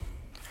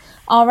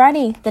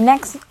Alrighty, the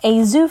next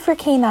A Zoo for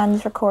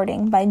Canines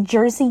recording by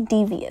Jersey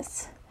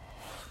Devious.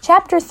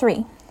 Chapter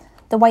 3,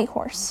 The White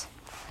Horse.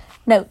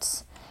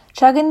 Notes,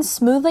 chugging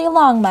smoothly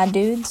along, my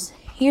dudes.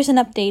 Here's an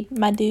update,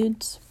 my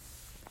dudes.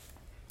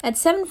 At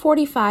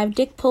 7:45,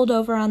 Dick pulled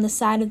over on the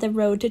side of the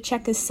road to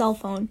check his cell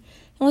phone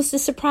and was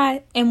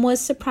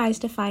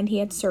surprised to find he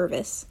had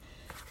service.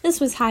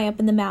 This was high up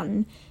in the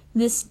mountain.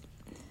 This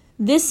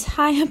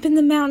high up in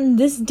the mountain,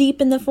 this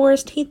deep in the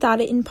forest, he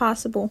thought it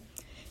impossible.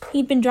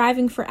 He'd been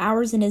driving for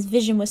hours and his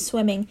vision was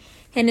swimming,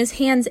 and his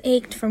hands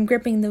ached from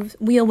gripping the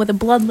wheel with a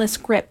bloodless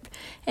grip,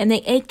 and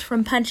they ached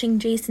from punching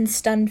Jason's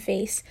stunned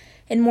face,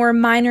 and more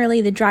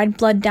minorly the dried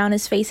blood down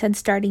his face had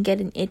started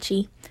getting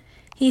itchy.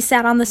 He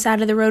sat on the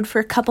side of the road for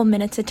a couple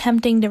minutes,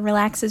 attempting to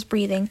relax his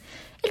breathing.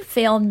 It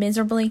failed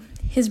miserably.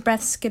 His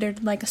breath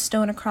skittered like a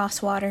stone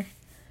across water.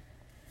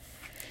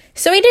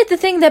 So he did the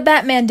thing that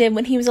Batman did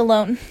when he was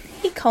alone.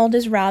 He called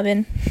his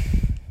Robin.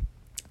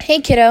 "Hey,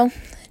 kiddo,"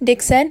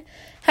 Dick said.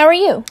 "How are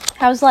you?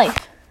 How's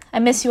life? I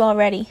miss you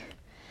already."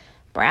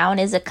 "Brown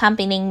is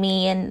accompanying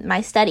me in my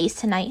studies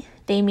tonight,"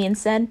 Damien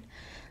said.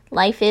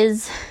 "Life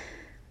is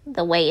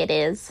the way it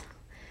is."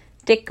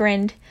 Dick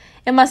grinned.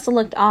 It must have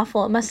looked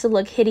awful. It must have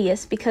looked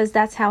hideous, because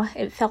that's how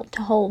it felt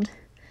to hold.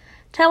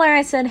 "Tell her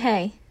I said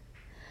hey."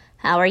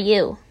 "How are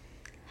you?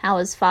 How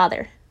is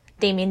father?"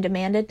 Damien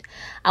demanded.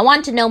 "I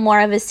want to know more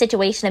of his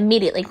situation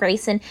immediately,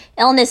 Grayson.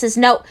 Illness is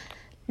no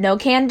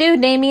can do,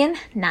 Damien.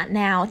 Not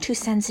now. Too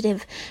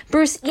sensitive.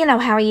 Bruce, you know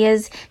how he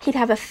is. He'd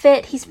have a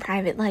fit. He's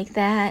private like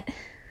that."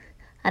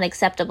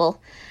 "Unacceptable.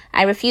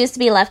 I refuse to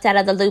be left out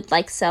of the loop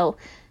like so.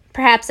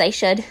 Perhaps I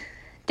should."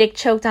 Dick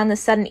choked on the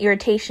sudden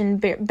irritation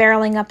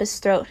barreling up his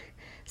throat.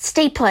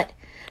 "Stay put.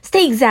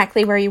 Stay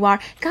exactly where you are.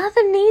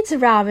 Gotham needs a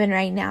Robin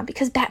right now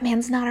because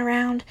Batman's not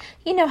around.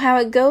 You know how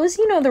it goes.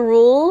 You know the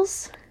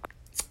rules."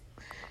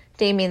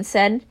 Damien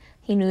said.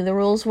 He knew the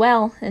rules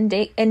well, and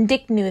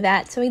Dick knew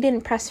that, so he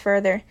didn't press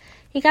further.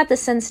 He got the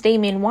sense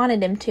Damien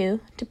wanted him to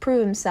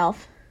prove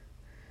himself.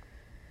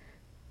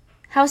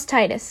 "How's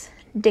Titus?"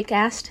 Dick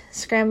asked,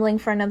 scrambling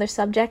for another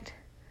subject.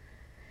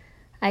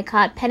 "I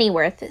caught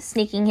Pennyworth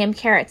sneaking him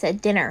carrots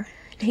at dinner,"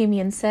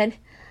 Damien said.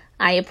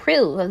 "I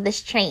approve of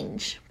this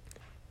change."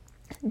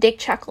 Dick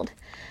chuckled.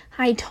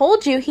 "I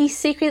told you he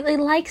secretly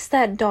likes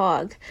that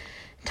dog.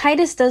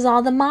 Titus does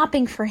all the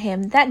mopping for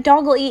him. That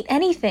dog will eat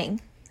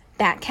anything.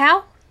 Bat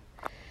cow?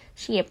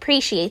 She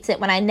appreciates it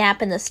when I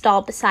nap in the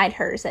stall beside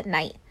hers at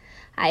night.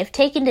 I have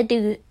taken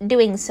to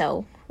doing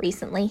so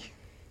recently."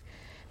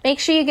 "Make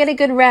sure you get a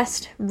good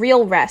rest.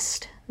 Real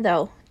rest,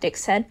 though," Dick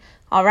said.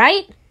 "All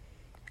right?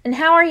 And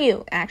how are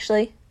you,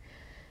 actually?"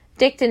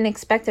 Dick didn't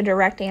expect a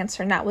direct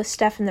answer, not with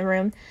Steph in the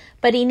room,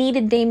 but he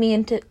needed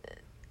Damien to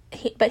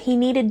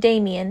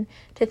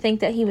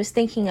think that he was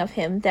thinking of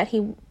him, that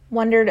he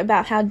wondered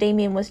about how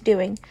Damien was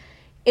doing.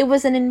 It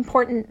was an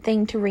important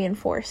thing to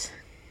reinforce.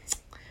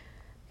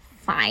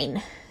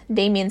 "Fine,"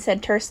 Damien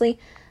said tersely.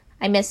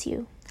 "I miss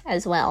you,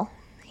 as well,"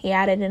 he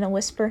added in a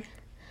whisper.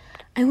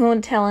 "I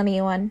won't tell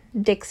anyone,"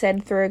 Dick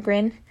said through a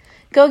grin.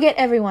 "Go get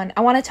everyone.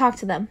 I want to talk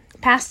to them.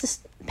 Pass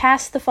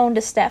the phone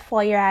to Steph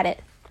while you're at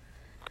it."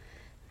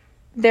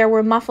 There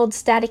were muffled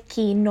static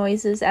key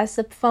noises as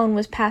the phone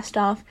was passed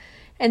off,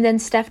 and then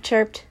Steph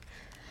chirped,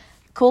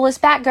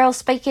 "Coolest Batgirl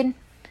speaking."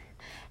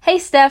 "Hey,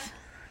 Steph."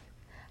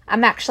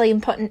 "I'm actually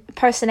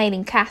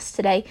impersonating Cass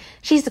today.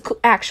 She's the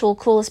actual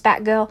coolest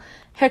Batgirl.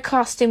 Her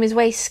costume is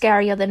way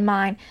scarier than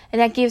mine,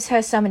 and that gives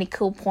her so many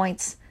cool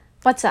points.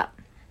 What's up?"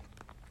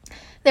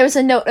 There was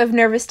a note of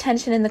nervous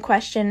tension in the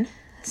question.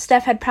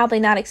 Steph had probably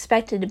not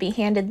expected to be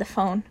handed the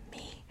phone.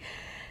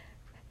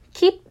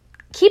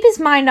 Keep his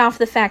mind off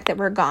the fact that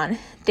we're gone,"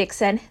 Dick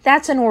said.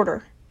 "That's an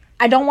order.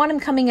 I don't want him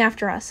coming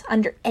after us,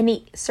 under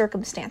any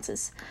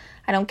circumstances.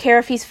 I don't care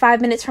if he's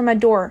 5 minutes from our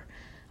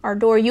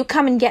door. You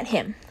come and get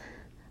him."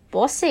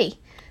 "Bossy,"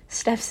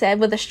 Steph said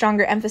with a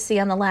stronger emphasis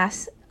on the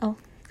last...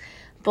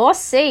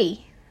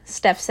 "Bossy,"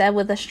 Steph said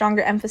with a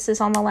stronger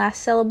emphasis on the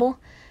last syllable.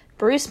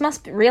 "Bruce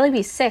must really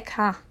be sick,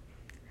 huh?"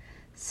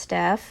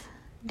 "Steph,"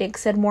 Dick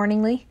said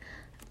warningly,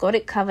 "I've got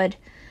it covered.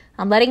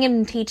 I'm letting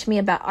him teach me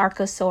about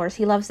archosaurs.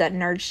 He loves that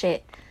nerd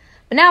shit.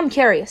 But now I'm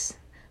curious.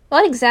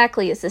 What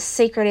exactly is this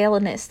sacred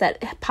illness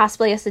that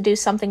possibly has to do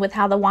something with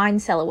how the wine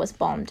cellar was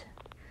bombed?"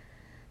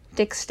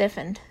 Dick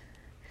stiffened.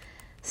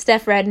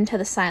 Steph read into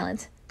the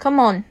silence. "Come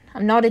on,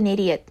 I'm not an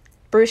idiot.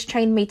 Bruce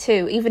trained me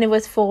too, even if it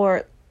was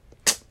for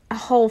a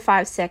whole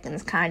 5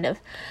 seconds, kind of.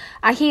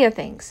 I hear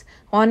things.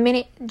 One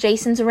minute,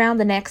 Jason's around,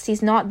 the next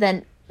he's not,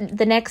 then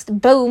the next,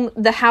 boom,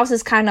 the house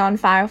is kind of on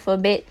fire for a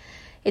bit.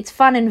 It's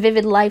fun and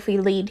vivid life we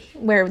lead,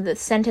 where the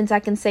sentence I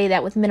can say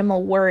that with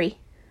minimal worry."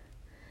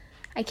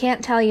 "I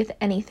can't tell you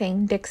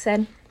anything," Dick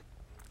said.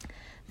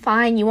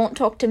 "Fine, you won't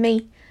talk to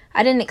me.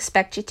 I didn't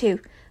expect you to.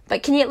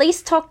 But can you at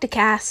least talk to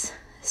Cass?"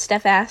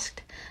 Steph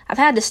asked. "I've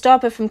had to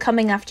stop her from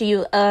coming after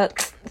you,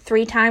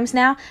 3 times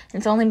now, and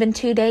it's only been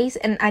 2 days,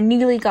 and I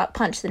nearly got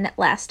punched the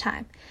last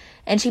time.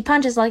 And she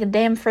punches like a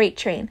damn freight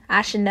train.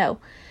 I should know.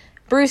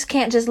 Bruce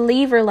can't just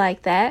leave her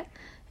like that.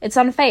 It's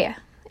unfair.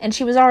 And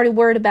she was already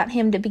worried about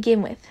him to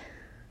begin with."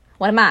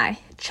 What am I,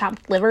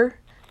 chopped liver?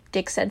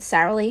 Dick said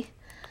sourly.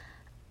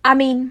 I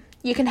mean,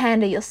 you can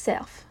handle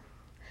yourself.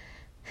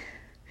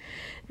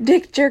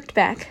 Dick jerked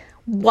back.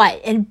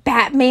 What, and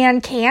Batman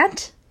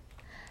can't?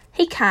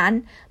 He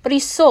can, but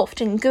he's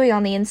soft and gooey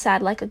on the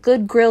inside like a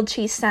good grilled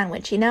cheese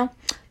sandwich, you know?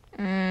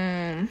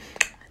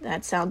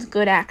 That sounds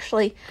good,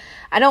 actually.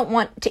 I don't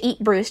want to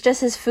eat Bruce,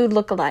 just his food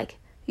look-alike.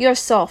 You're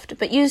soft,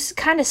 but you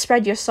kind of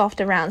spread your soft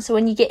around, so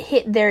when you get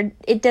hit there,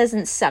 it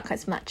doesn't suck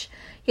as much.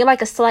 You're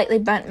like a slightly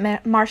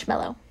burnt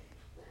marshmallow.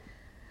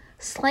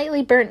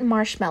 Slightly burnt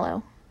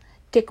marshmallow,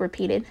 Dick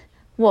repeated.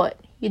 What,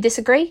 you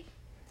disagree?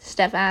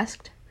 Steph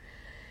asked.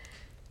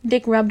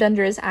 Dick rubbed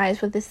under his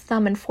eyes with his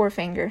thumb and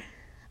forefinger.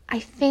 I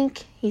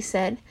think, he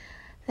said,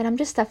 that I'm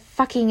just a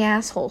fucking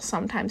asshole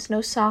sometimes, no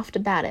soft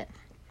about it.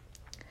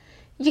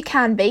 You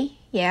can be,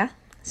 yeah,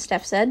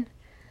 Steph said.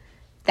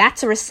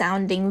 That's a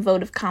resounding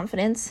vote of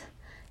confidence.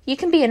 You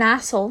can be an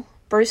asshole.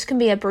 Bruce can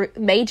be a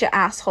major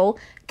asshole.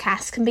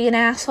 Cass can be an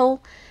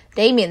asshole.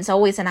 Damien's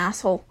always an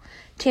asshole.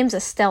 Tim's a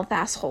stealth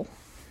asshole,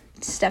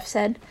 Steph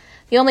said.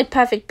 The only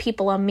perfect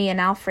people are me and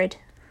Alfred.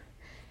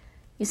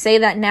 You say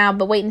that now,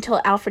 but wait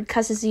until Alfred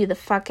cusses you the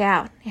fuck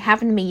out. It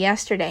happened to me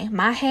yesterday.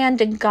 My hand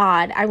to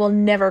God, I will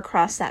never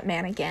cross that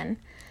man again.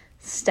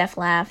 Steph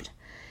laughed.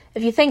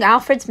 If you think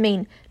Alfred's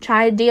mean,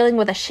 try dealing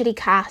with a shitty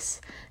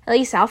Cass. At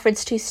least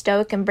Alfred's too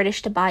stoic and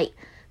British to bite.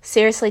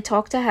 Seriously,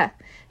 talk to her.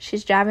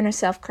 She's driving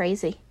herself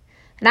crazy.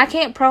 And I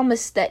can't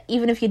promise that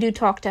even if you do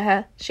talk to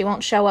her, she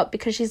won't show up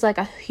because she's like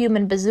a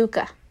human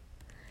bazooka.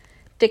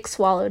 Dick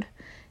swallowed.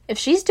 If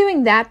she's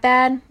doing that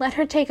bad, let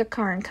her take a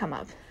car and come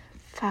up.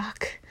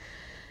 Fuck.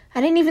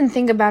 I didn't even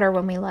think about her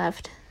when we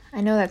left.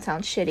 I know that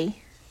sounds shitty.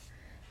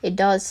 It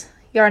does.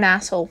 You're an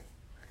asshole.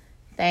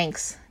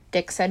 Thanks,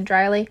 Dick said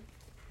dryly.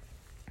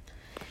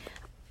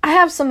 I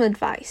have some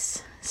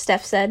advice,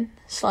 Steph said,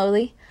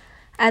 slowly.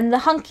 And the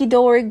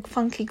hunky-dory,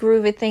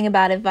 funky-groovy thing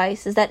about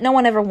advice is that no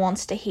one ever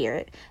wants to hear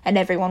it, and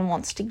everyone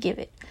wants to give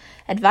it.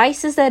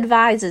 Advice is the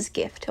advisor's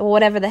gift, or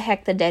whatever the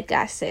heck the dead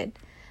guy said.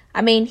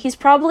 I mean, he's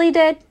probably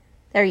dead.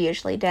 They're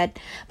usually dead.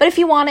 But if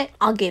you want it,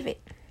 I'll give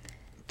it.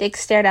 Dick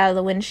stared out of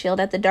the windshield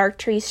at the dark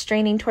trees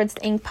straining towards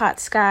the inkpot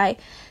sky,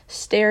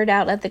 stared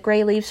out at the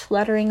gray leaves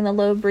fluttering in the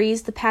low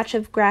breeze, the patch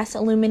of grass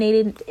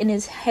illuminated in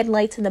his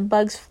headlights, and the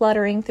bugs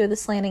fluttering through the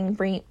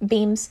slanting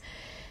beams.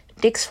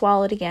 Dick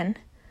swallowed again.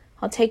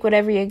 I'll take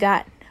whatever you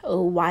got,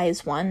 oh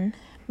wise one.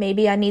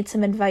 Maybe I need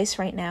some advice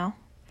right now.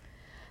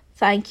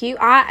 Thank you.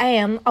 I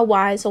am a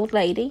wise old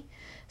lady.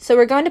 So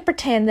we're going to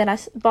pretend that I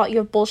bought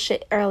your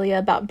bullshit earlier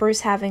about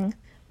Bruce having,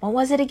 what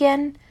was it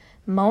again?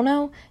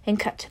 Mono, and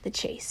cut to the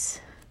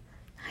chase.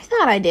 I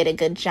thought I did a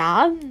good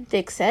job,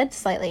 Dick said,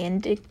 slightly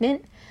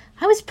indignant.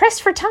 I was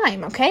pressed for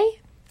time,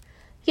 okay?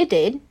 You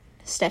did,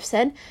 Steph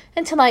said,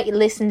 until I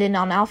listened in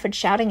on Alfred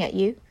shouting at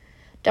you.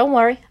 Don't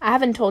worry, I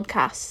haven't told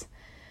Cass.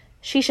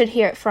 She should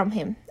hear it from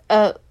him.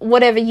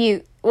 Whatever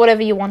you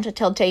want to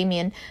tell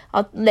Damien,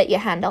 I'll let you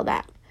handle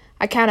that.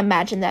 I can't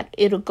imagine that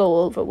it'll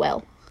go over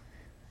well.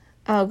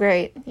 Oh,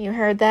 great. You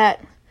heard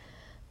that?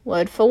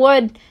 Word for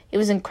word. It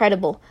was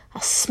incredible. A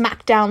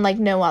smackdown like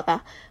no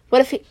other.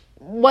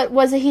 What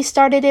was it he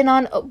started in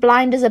on?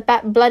 Blind as a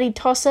bat, bloody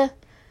tosser?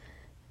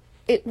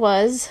 It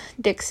was,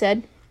 Dick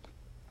said.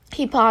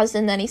 He paused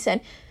and then he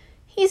said,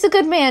 he's a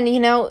good man,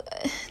 you know.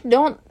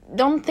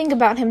 Don't think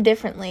about him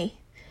differently.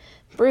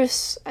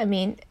 Bruce,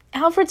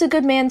 Alfred's a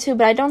good man too,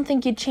 but I don't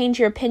think you'd change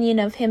your opinion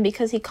of him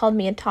because he called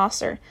me a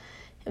tosser.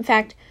 In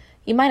fact,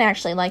 you might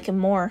actually like him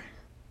more.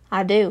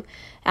 I do.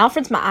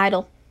 Alfred's my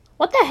idol.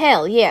 What the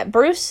hell? Yeah,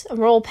 Bruce, a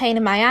royal pain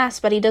in my ass,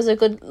 but he does a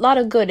lot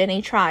of good and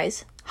he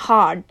tries.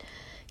 Hard.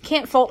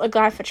 Can't fault a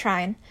guy for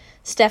trying.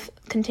 Steph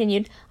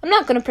continued, I'm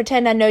not going to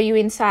pretend I know you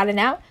inside and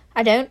out.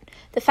 I don't.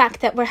 The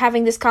fact that we're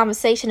having this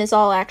conversation is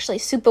all actually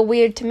super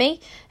weird to me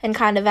and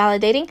kind of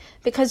validating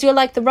because you're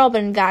like the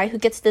Robin guy who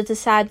gets to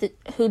decide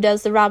who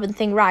does the Robin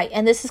thing right.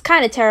 And this is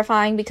kind of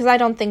terrifying because I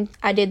don't think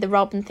I did the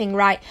Robin thing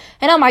right.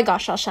 And oh my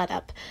gosh, I'll shut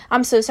up.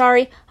 I'm so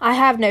sorry. I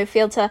have no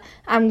filter.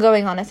 I'm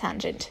going on a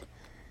tangent.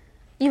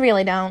 You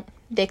really don't,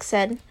 Dick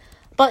said.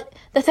 But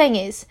the thing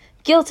is,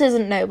 guilt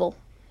isn't noble.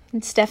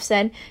 Steph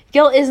said.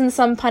 Guilt isn't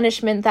some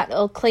punishment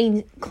that'll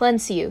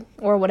cleanse you,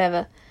 or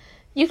whatever.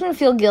 You can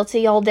feel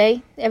guilty all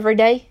day, every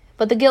day,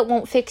 but the guilt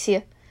won't fix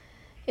you.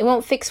 It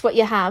won't fix what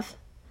you have.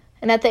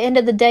 And at the end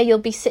of the day, you'll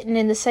be sitting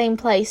in the same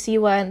place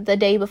you were the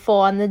day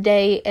before, and the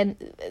day and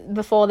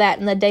before that,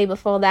 and the day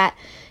before that.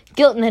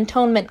 Guilt and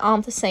atonement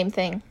aren't the same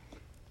thing.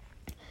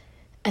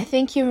 I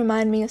think you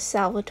remind me of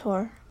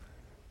Salvatore.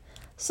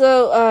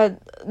 So,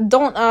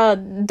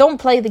 don't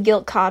play the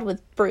guilt card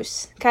with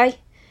Bruce, okay?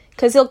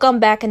 Because he'll come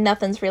back and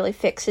nothing's really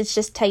fixed. It's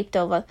just taped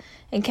over.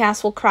 And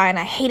Cass will cry, and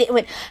I hate it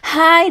when,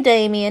 hi,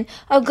 Damien.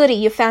 Oh, goody,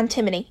 you found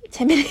Timmy.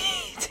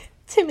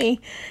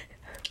 Timmy.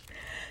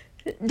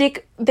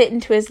 Dick bit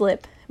into his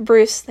lip.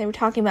 Bruce, they were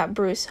talking about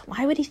Bruce.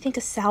 Why would he think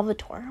of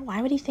Salvatore?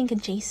 Why would he think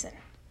of Jason?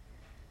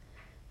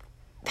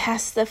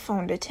 Pass the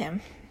phone to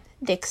Tim,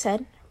 Dick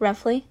said,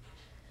 roughly.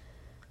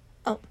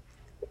 Oh,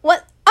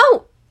 what?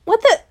 Oh,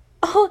 what the?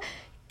 Oh,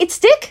 it's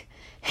Dick?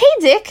 Hey,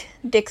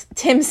 Dick,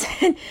 Tim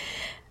said.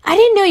 I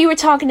didn't know you were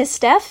talking to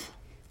Steph.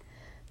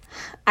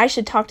 I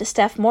should talk to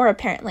Steph more,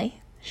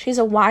 apparently. She's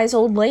a wise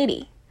old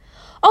lady.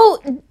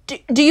 Oh,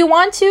 do you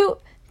want to?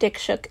 Dick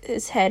shook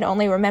his head,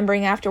 only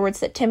remembering afterwards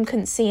that Tim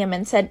couldn't see him,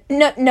 and said,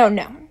 No,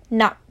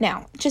 not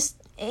now. Just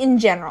in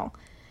general.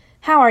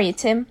 How are you,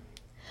 Tim?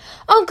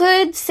 Oh,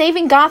 good.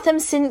 Saving Gotham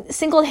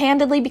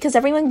single-handedly because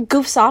everyone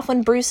goofs off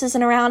when Bruce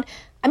isn't around.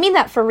 I mean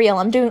that for real.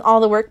 I'm doing all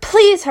the work.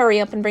 Please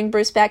hurry up and bring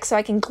Bruce back so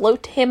I can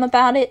gloat to him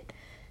about it.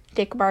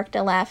 Dick barked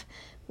a laugh.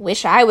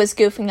 Wish I was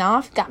goofing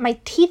off. Got my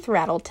teeth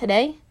rattled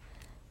today.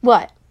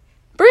 What?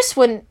 Bruce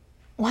wouldn't...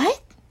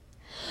 What?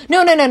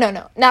 No.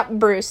 Not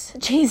Bruce.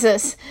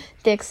 Jesus,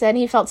 Dick said.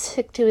 He felt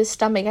sick to his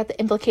stomach at the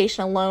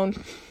implication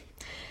alone.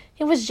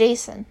 It was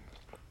Jason.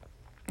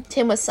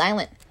 Tim was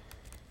silent.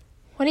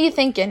 What are you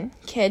thinking,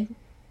 kid?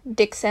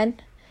 Dick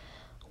said.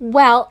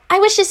 Well, I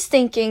was just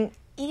thinking...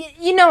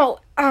 You know,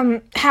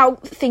 how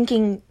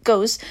thinking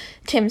goes,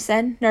 Tim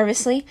said,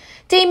 nervously.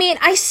 Damien,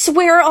 I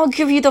swear I'll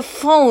give you the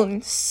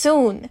phone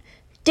soon.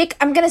 Dick,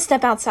 I'm gonna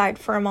step outside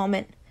for a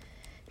moment.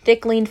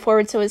 Dick leaned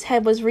forward so his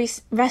head was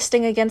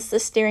resting against the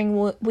steering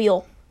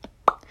wheel.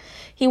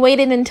 He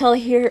waited until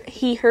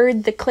he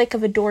heard the click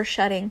of a door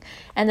shutting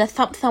and the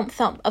thump, thump,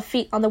 thump of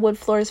feet on the wood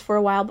floors for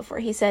a while before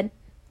he said,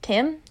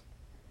 Tim?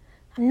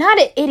 I'm not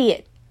an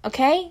idiot,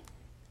 okay?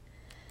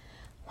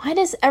 Why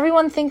does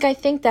everyone think I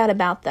think that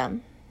about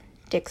them?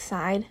 Dick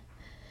sighed.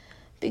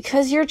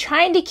 Because you're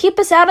trying to keep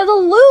us out of the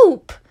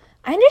loop.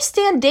 I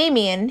understand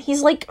Damien.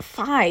 He's like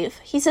 5.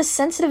 He's a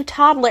sensitive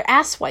toddler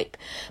asswipe.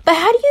 But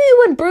how do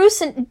you and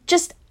Bruce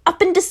just up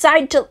and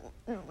decide to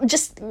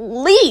just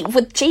leave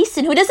with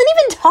Jason, who doesn't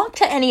even talk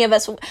to any of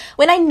us,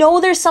 when I know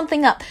there's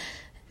something up?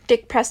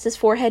 Dick pressed his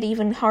forehead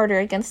even harder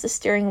against the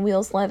steering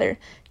wheel's leather.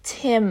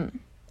 Tim,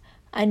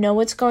 I know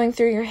what's going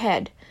through your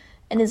head.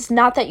 And it's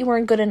not that you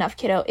weren't good enough,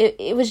 kiddo.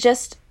 It was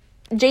just...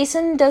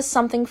 Jason does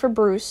something for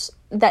Bruce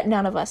that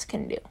none of us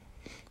can do.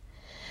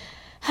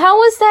 How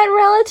was that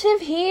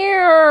relative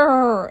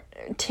here?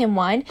 Tim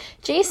whined.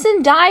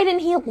 Jason died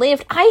and he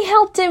lived. I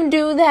helped him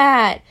do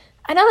that.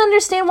 I don't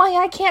understand why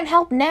I can't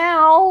help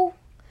now.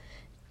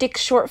 Dick's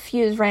short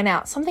fuse ran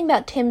out. Something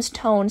about Tim's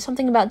tone,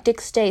 something about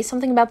Dick's stay,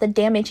 something about the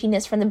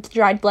damaginess from the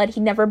dried blood he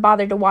never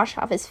bothered to wash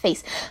off his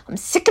face. I'm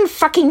sick and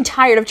fucking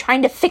tired of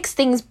trying to fix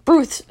things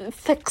Bruce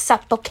fix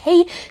up,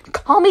 okay?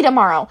 Call me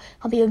tomorrow.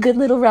 I'll be a good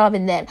little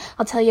Robin then.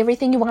 I'll tell you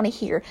everything you want to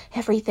hear.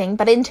 Everything.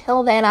 But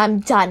until then, I'm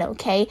done,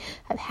 okay?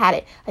 I've had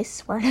it. I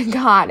swear to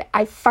God,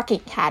 I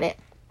fucking had it.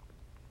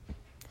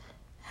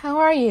 How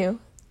are you,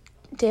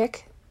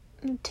 Dick?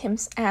 Tim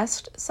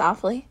asked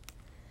softly.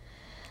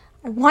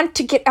 I want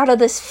to get out of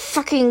this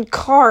fucking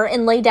car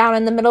and lay down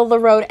in the middle of the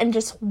road and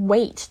just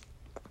wait,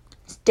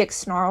 Dick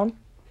snarled.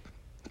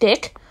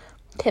 Dick?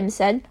 Tim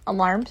said,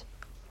 alarmed.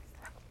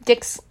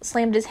 Dick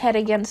slammed his head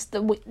against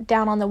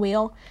down on the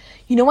wheel.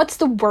 You know what's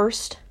the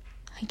worst?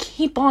 I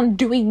keep on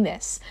doing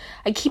this.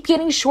 I keep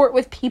getting short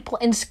with people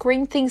and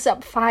screwing things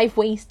up 5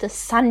 ways to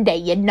Sunday,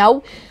 you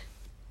know?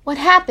 What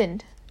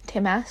happened?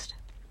 Tim asked.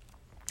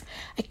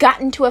 I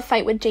got into a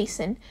fight with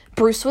Jason.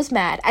 Bruce was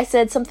mad. I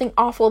said something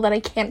awful that I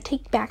can't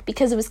take back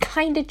because it was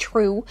kinda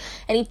true,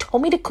 and he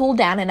told me to cool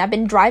down, and I've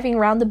been driving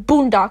around the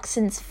boondocks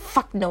since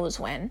fuck knows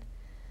when.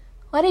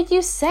 What did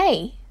you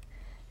say?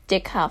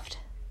 Dick huffed.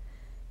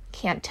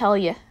 Can't tell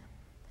you.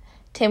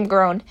 Tim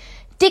groaned.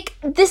 Dick,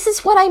 this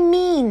is what I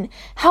mean.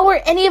 How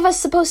are any of us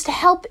supposed to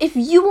help if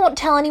you won't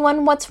tell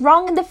anyone what's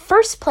wrong in the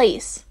first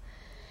place?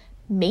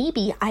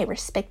 Maybe I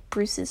respect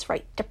Bruce's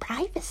right to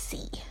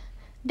privacy,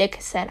 Dick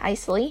said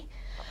icily.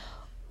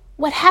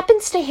 What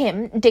happens to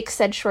him, Tim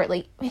said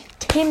shortly,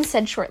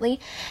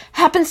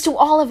 happens to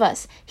all of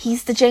us.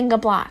 He's the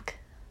Jenga block.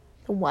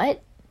 The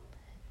what?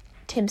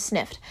 Tim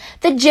sniffed.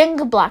 The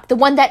Jenga block, the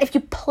one that if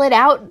you pull it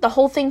out, the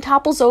whole thing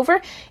topples over.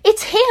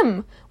 It's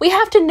him. We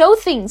have to know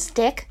things,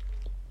 Dick.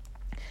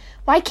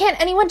 Why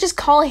can't anyone just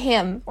call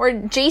him, or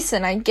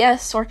Jason, I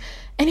guess, or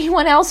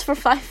anyone else for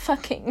 5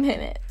 fucking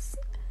minutes?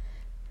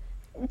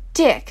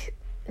 Dick,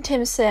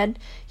 Tim said,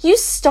 you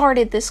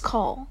started this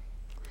call.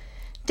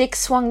 Dick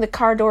swung the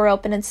car door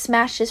open and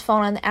smashed his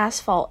phone on the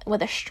asphalt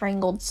with a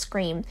strangled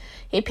scream.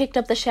 He picked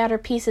up the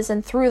shattered pieces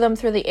and threw them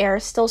through the air,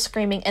 still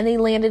screaming, and they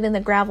landed in the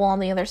gravel on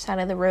the other side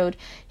of the road.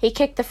 He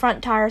kicked the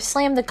front tire,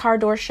 slammed the car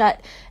door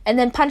shut, and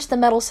then punched the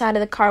metal side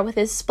of the car with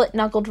his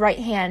split-knuckled right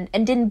hand,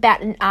 and didn't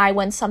bat an eye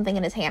when something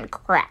in his hand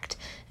cracked,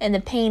 and the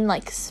pain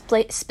like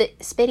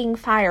spitting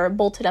fire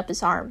bolted up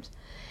his arms.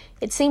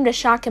 It seemed to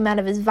shock him out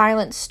of his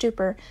violent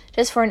stupor,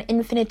 just for an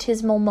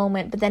infinitesimal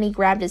moment, but then he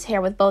grabbed his hair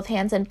with both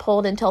hands and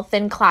pulled until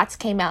thin clots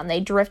came out and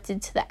they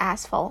drifted to the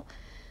asphalt.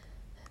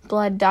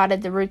 Blood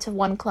dotted the roots of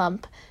one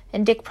clump,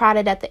 and Dick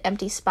prodded at the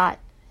empty spot.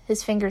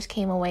 His fingers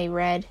came away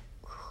red.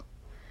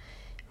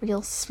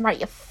 Real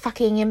smart, you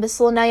fucking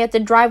imbecile. Now you have to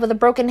drive with a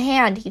broken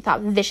hand, he thought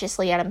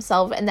viciously at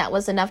himself, and that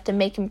was enough to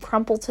make him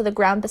crumple to the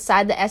ground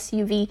beside the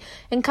SUV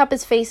and cup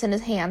his face in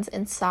his hands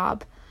and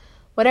sob.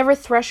 Whatever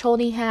threshold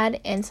he had,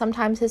 and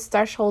sometimes his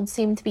threshold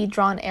seemed to be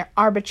drawn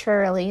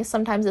arbitrarily,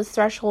 sometimes his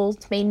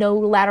thresholds made no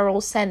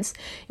lateral sense,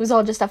 it was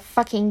all just a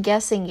fucking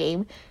guessing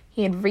game,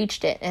 he had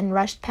reached it and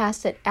rushed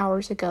past it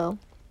hours ago.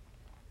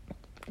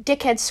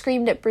 Dick had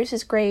screamed at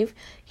Bruce's grave.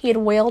 He had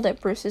wailed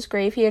at Bruce's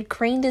grave. He had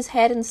craned his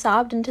head and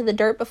sobbed into the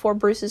dirt before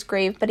Bruce's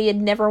grave, but he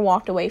had never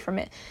walked away from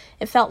it.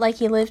 It felt like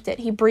he lived it.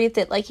 He breathed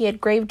it like he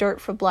had grave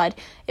dirt for blood.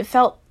 It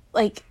felt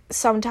like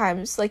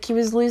sometimes, like he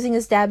was losing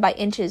his dad by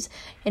inches,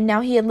 and now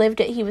he had lived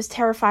it. He was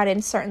terrified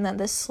and certain that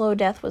this slow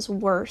death was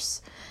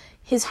worse.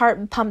 His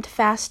heart pumped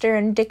faster,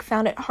 and Dick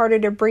found it harder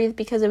to breathe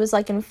because it was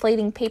like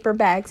inflating paper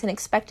bags and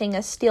expecting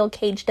a steel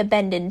cage to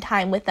bend in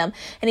time with them.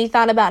 And he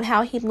thought about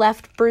how he'd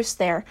left Bruce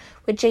there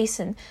with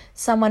Jason,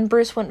 someone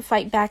Bruce wouldn't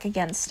fight back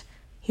against.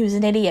 He was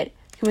an idiot.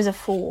 He was a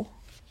fool.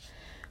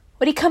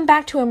 Would he come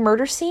back to a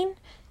murder scene?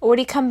 Or would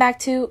he come back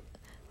to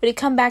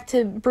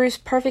Bruce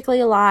perfectly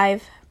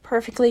alive,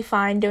 perfectly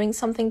fine, doing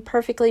something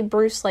perfectly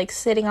Bruce, like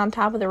sitting on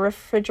top of the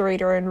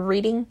refrigerator and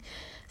reading?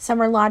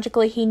 Somewhere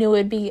logically he knew it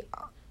would be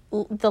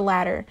the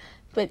latter,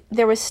 but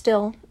there was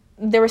still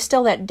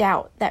that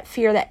doubt, that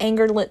fear, that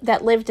anger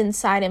that lived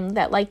inside him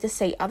that liked to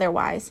say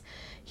otherwise.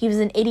 He was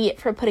an idiot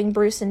for putting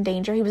Bruce in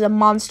danger. He was a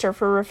monster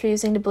for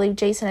refusing to believe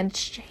Jason had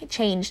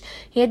changed.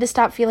 He had to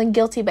stop feeling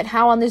guilty, but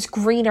how on this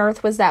green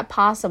earth was that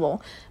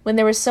possible, when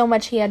there was so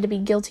much he had to be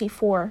guilty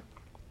for?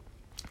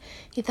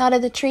 He thought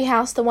of the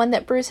treehouse, the one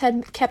that Bruce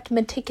had kept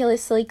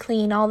meticulously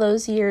clean all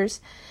those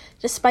years,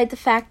 despite the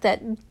fact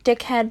that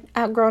Dick had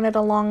outgrown it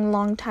a long,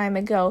 long time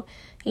ago.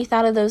 He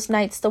thought of those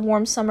nights, the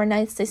warm summer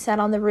nights they sat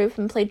on the roof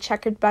and played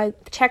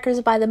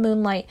checkers by the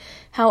moonlight,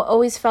 how it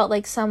always felt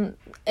like some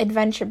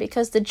adventure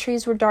because the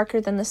trees were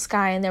darker than the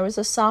sky and there was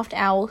a soft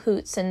owl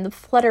hoots and the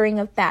fluttering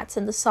of bats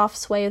and the soft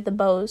sway of the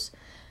boughs.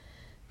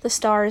 The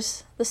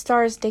stars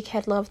Dick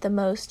had loved the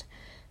most.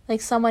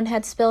 Like someone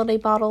had spilled a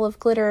bottle of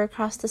glitter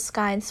across the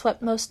sky and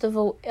swept most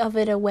of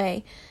it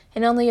away,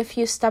 and only a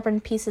few stubborn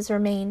pieces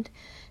remained.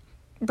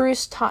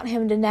 Bruce taught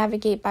him to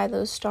navigate by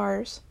those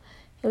stars.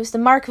 It was the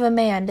mark of a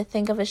man to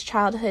think of his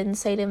childhood and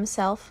say to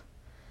himself,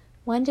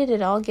 when did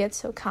it all get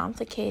so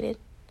complicated?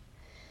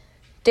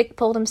 Dick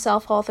pulled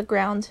himself off the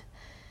ground,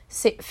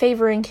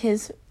 favoring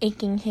his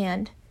aching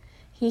hand.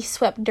 He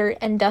swept dirt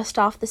and dust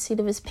off the seat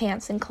of his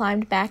pants and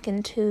climbed back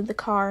into the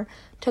car,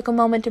 took a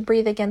moment to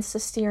breathe against the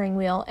steering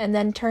wheel, and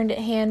then turned it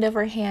hand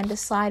over hand to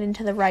slide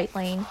into the right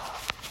lane.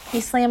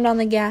 He slammed on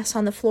the gas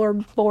on the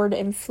floorboard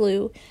and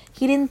flew.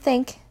 He didn't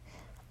think.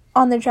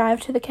 On the drive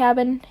to the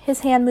cabin,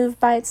 his hand moved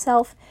by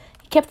itself.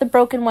 He kept the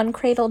broken one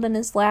cradled in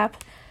his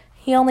lap.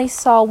 He only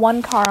saw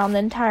one car on the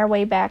entire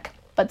way back,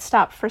 but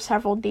stopped for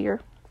several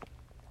deer.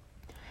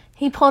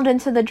 He pulled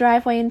into the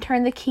driveway and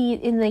turned the key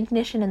in the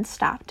ignition and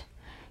stopped.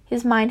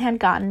 His mind had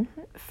gotten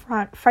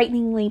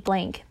frighteningly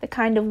blank, the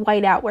kind of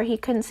whiteout where he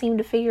couldn't seem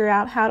to figure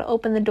out how to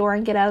open the door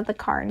and get out of the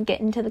car and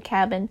get into the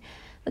cabin,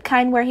 the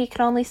kind where he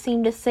could only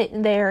seem to sit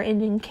there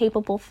in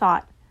incapable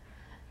thought.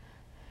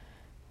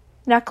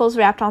 Knuckles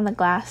rapped on the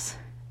glass.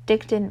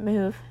 Dick didn't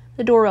move.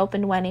 The door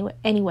opened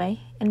anyway,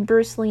 and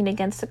Bruce leaned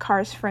against the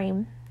car's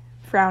frame,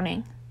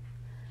 frowning.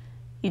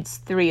 "It's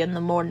 3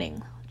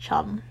 a.m,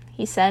 chum,"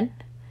 he said.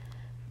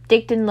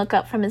 Dick didn't look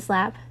up from his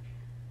lap.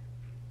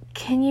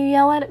 "Can you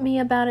yell at me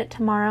about it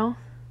tomorrow?"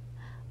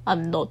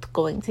 "I'm not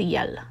going to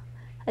yell.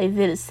 I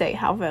will say,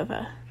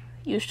 however,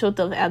 you should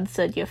have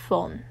answered your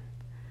phone."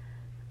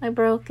 "I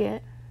broke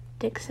it,"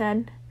 Dick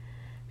said.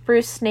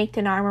 Bruce snaked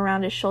an arm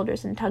around his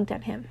shoulders and tugged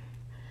at him.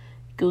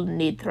 "You'll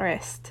need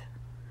rest."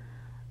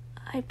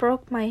 "I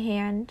broke my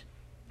hand,"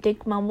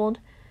 Dick mumbled.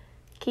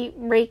 "Keep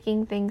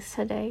breaking things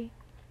today."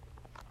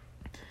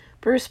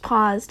 Bruce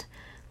paused,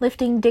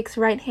 lifting Dick's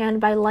right hand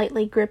by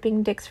lightly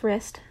gripping Dick's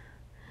wrist.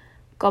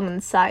 "Come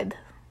inside.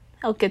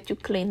 I'll get you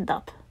cleaned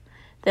up.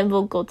 Then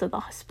we'll go to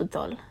the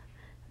hospital.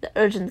 The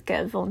urgent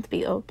care won't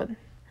be open.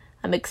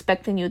 I'm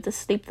expecting you to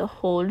sleep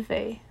the whole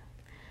way."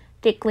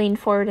 Dick leaned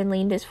forward and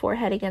leaned his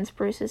forehead against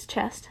Bruce's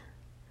chest.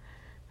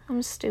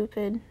 "I'm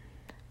stupid."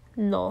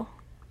 "No,"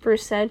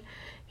 Bruce said.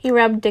 He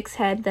rubbed Dick's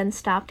head, then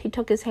stopped. He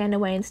took his hand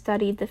away and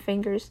studied the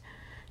fingers.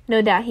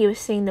 No doubt he was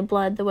seeing the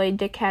blood the way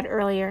Dick had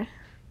earlier.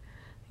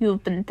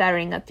 "You've been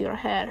tearing at your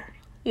hair.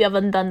 You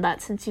haven't done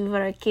that since you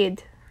were a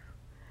kid."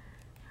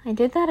 "I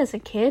did that as a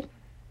kid?"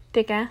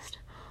 Dick asked.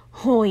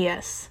 "Oh,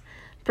 yes,"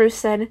 Bruce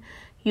said.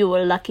 "You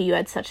were lucky you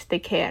had such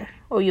thick hair,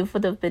 or you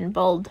would have been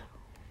bald."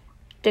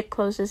 Dick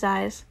closed his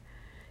eyes.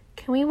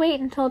 "Can we wait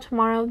until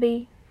tomorrow,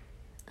 Bea?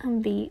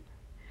 I'm beat."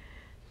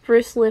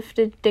 Bruce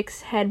lifted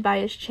Dick's head by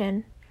his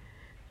chin.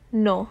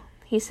 "No,"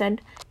 he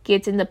said.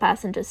 "Get in the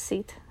passenger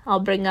seat.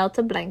 I'll bring out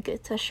a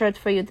blanket, a shirt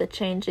for you to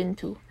change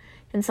into,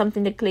 and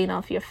something to clean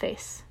off your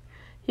face.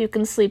 You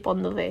can sleep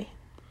on the way."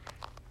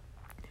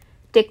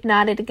 Dick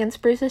nodded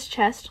against Bruce's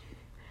chest.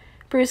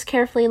 Bruce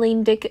carefully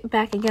leaned Dick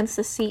back against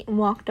the seat and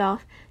walked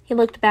off. He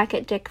looked back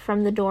at Dick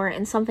from the door,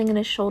 and something in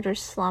his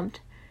shoulders slumped.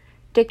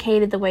 Dick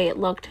hated the way it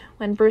looked.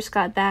 When Bruce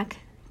got back,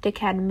 Dick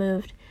hadn't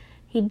moved.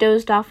 He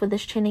dozed off with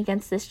his chin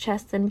against his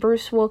chest, and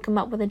Bruce woke him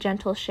up with a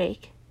gentle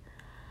shake.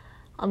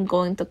 "I'm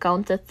going to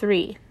count to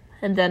 3,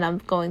 and then I'm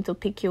going to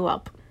pick you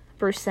up,"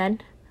 Bruce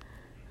said.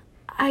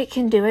 "I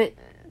can do it,"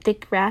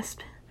 Dick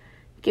rasped.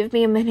 "Give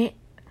me a minute."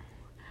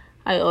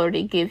 "I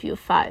already gave you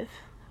 5.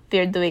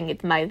 We're doing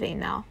it my way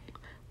now.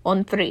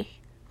 On 3.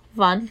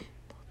 1,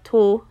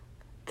 2,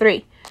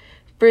 3.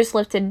 Bruce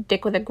lifted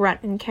Dick with a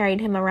grunt and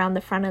carried him around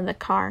the front of the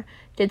car,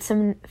 did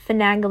some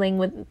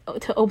finagling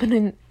to open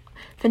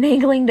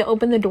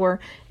the door,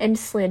 and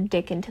slid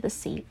Dick into the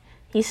seat.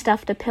 He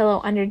stuffed a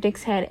pillow under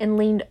Dick's head and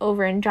leaned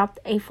over and dropped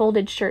a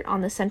folded shirt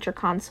on the center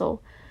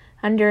console.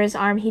 Under his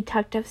arm he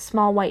tucked a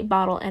small white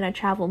bottle and a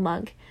travel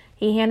mug.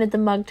 He handed the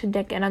mug to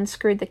Dick and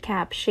unscrewed the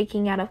cap,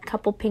 shaking out a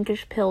couple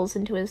pinkish pills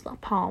into his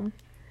palm.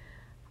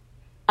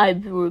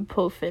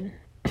 "Ibuprofen,"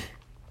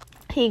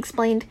 he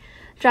explained,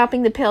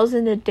 dropping the pills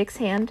into Dick's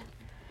hand.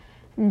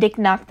 Dick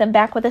knocked them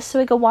back with a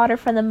swig of water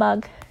from the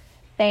mug.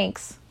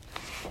 "Thanks."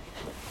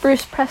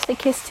 Bruce pressed a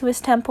kiss to his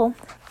temple.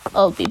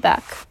 "I'll be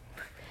back."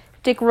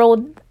 Dick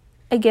rolled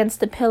against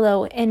the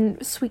pillow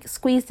and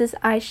squeezed his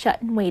eyes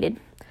shut and waited.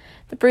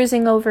 The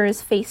bruising over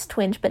his face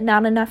twinged, but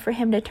not enough for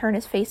him to turn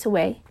his face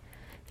away.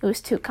 It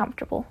was too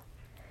comfortable.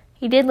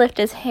 He did lift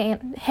his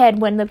head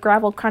when the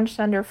gravel crunched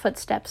under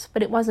footsteps,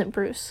 but it wasn't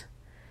Bruce.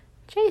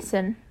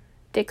 "Jason,"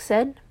 Dick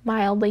said,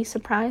 mildly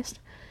surprised.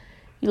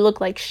 "You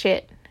look like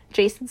shit,"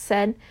 Jason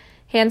said,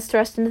 hands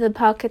thrust into the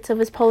pockets of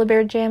his polar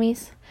bear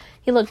jammies.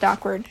 He looked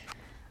awkward.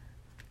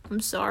 "I'm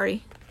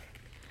sorry."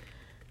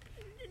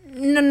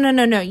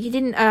 No, you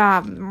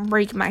didn't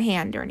break my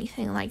hand or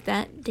anything like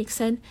that," Dick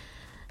said.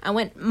 "I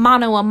went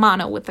mano a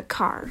mano with the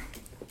car.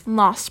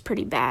 Lost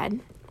pretty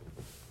bad."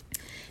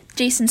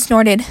 Jason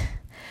snorted.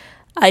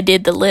 "I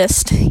did the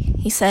list,"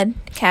 he said,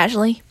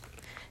 casually.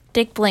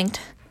 Dick blinked.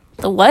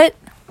 "The what?"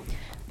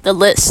 "The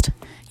list.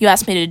 You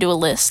asked me to do a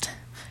list."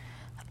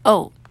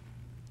 "Oh,"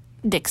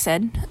 Dick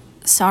said.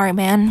 "Sorry,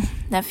 man.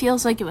 That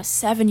feels like it was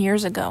 7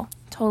 years ago.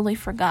 Totally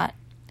forgot."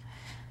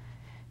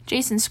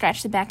 Jason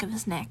scratched the back of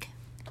his neck.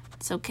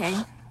 "It's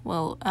okay.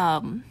 Well,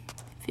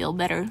 feel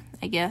better,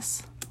 I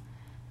guess."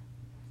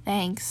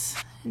 "Thanks,"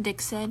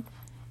 Dick said.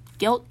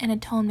 Guilt and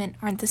atonement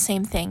aren't the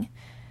same thing.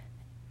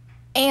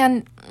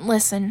 "And,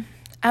 listen,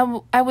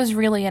 I was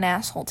really an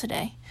asshole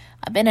today.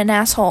 I've been an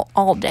asshole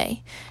all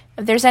day.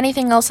 If there's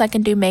anything else I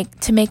can do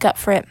to make up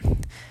for it,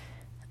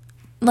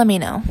 let me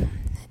know."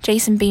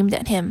 Jason beamed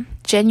at him,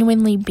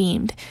 genuinely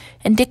beamed,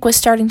 and Dick was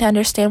starting to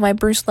understand why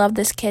Bruce loved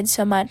this kid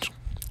so much.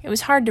 It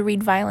was hard to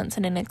read violence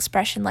in an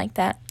expression like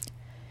that.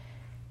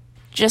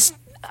 "Just,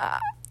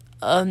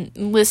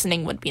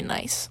 listening would be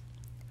nice.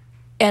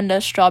 And a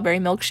strawberry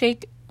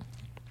milkshake?"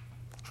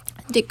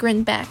 Dick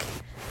grinned back.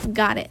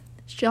 "Got it.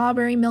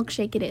 Strawberry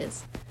milkshake it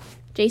is."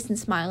 Jason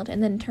smiled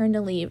and then turned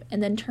to leave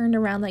and then turned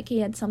around like he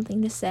had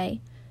something to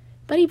say.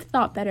 But he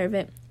thought better of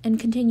it and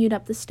continued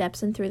up the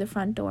steps and through the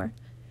front door.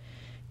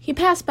 He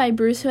passed by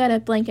Bruce, who had a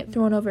blanket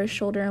thrown over his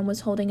shoulder and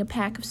was holding a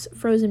pack of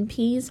frozen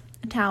peas,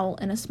 a towel,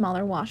 and a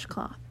smaller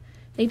washcloth.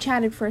 They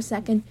chatted for a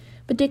second,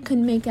 but Dick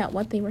couldn't make out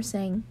what they were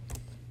saying.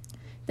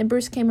 Then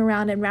Bruce came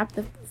around and wrapped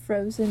the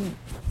frozen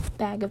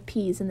bag of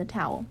peas in the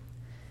towel.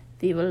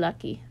 "We were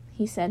lucky,"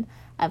 he said.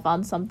 "I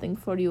found something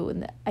for you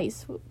in the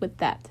ice with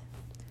that."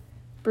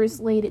 Bruce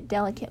laid it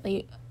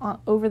delicately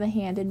over the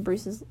hand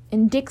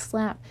in Dick's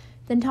lap,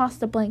 then tossed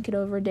the blanket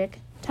over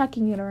Dick,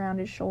 tucking it around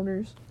his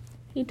shoulders.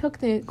 He took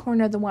the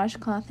corner of the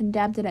washcloth and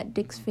dabbed it at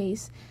Dick's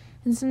face,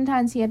 and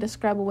sometimes he had to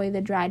scrub away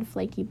the dried,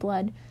 flaky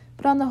blood,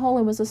 but on the whole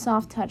it was a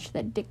soft touch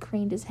that Dick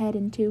craned his head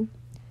into.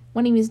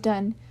 When he was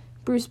done,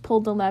 Bruce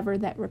pulled the lever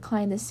that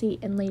reclined the seat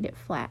and laid it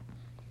flat.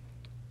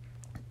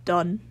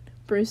 "Done,"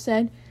 Bruce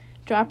said,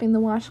 dropping the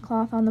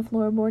washcloth on the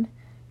floorboard.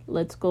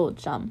 "Let's go,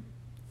 chum."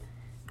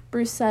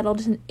 Bruce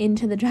settled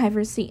into the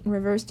driver's seat and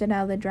reversed it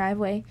out of the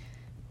driveway.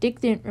 Dick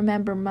didn't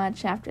remember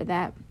much after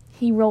that.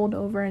 He rolled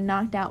over and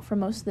knocked out for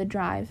most of the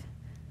drive.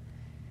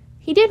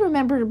 He did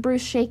remember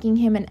Bruce shaking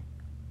him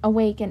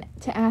awake and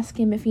to ask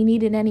him if he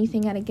needed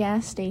anything at a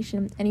gas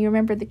station, and he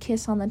remembered the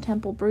kiss on the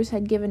temple Bruce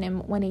had given him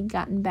when he'd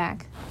gotten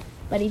back.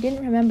 But he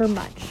didn't remember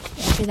much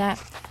after that.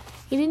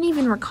 He didn't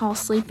even recall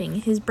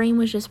sleeping. His brain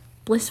was just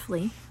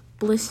blissfully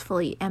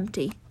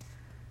empty.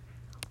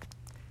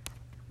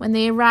 When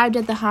they arrived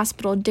at the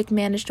hospital, Dick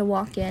managed to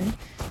walk in,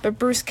 but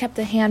Bruce kept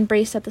a hand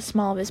braced at the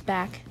small of his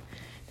back.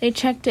 They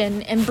checked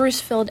in, and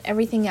Bruce filled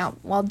everything out,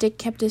 while Dick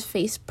kept his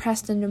face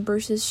pressed into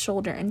Bruce's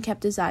shoulder and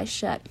kept his eyes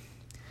shut.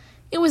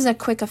 It was a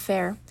quick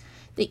affair.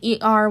 The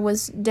ER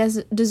was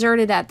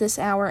deserted at this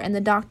hour, and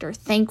the doctor,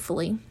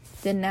 thankfully,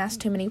 didn't ask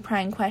too many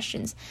prying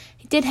questions.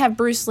 He did have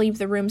Bruce leave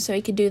the room so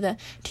he could do the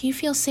 "Do you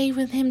feel safe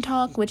with him?"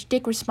 talk, which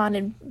Dick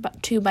responded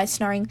to by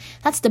snarling,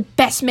 "That's the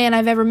best man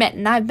I've ever met,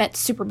 and I've met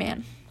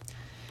Superman."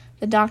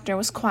 The doctor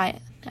was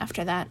quiet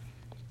after that.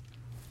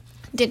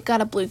 Dick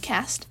got a blue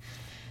cast.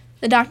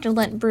 The doctor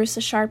lent Bruce a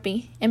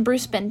Sharpie, and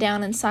Bruce bent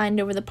down and signed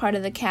over the part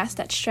of the cast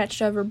that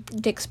stretched over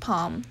Dick's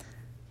palm.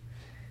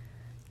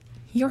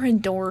 "You're a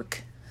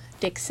dork,"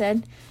 Dick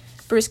said.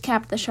 Bruce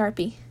capped the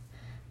Sharpie.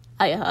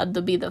 "I had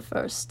to be the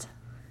first."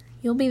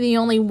 "You'll be the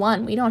only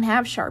one. We don't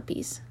have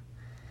Sharpies."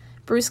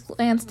 Bruce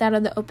glanced out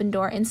of the open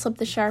door and slipped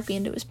the Sharpie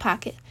into his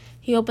pocket.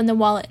 He opened the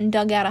wallet and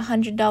dug out a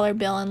 $100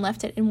 bill and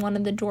left it in one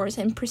of the drawers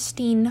in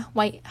pristine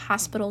white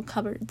hospital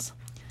cupboards.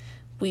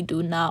 "We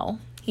do now,"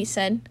 he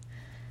said.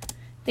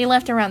 They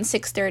left around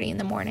 6:30 in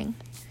the morning.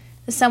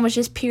 The sun was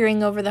just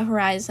peering over the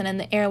horizon, and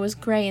the air was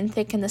gray and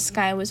thick, and the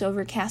sky was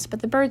overcast, but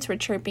the birds were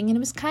chirping, and it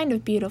was kind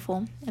of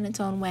beautiful in its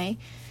own way,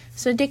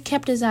 so Dick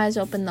kept his eyes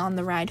open on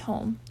the ride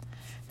home.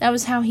 That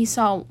was how he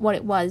saw what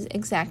it was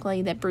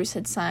exactly that Bruce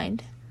had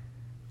signed.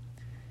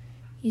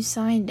 "You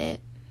signed it,"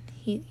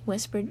 he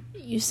whispered.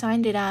 You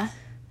signed it,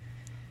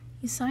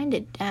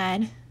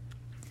 Dad."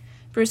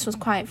 Bruce was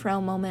quiet for a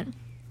moment.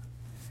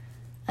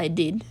 "I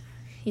did,"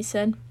 he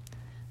said.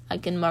 "I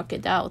can mark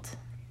it out.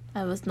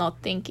 I was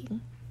not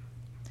thinking."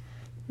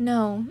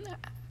 "No,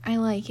 I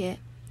like it,"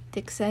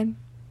 Dick said.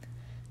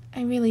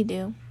 "I really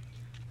do."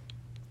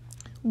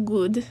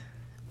 "Good,"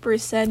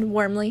 Bruce said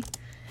warmly.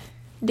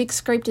 Dick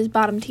scraped his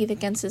bottom teeth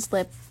against his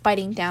lip,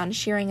 biting down,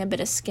 shearing a bit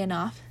of skin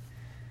off.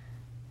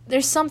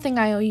 "There's something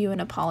I owe you an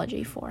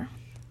apology for."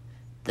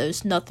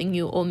 "There's nothing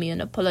you owe me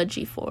an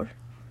apology for."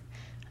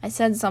 "I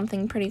said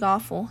something pretty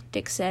awful,"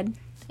 Dick said,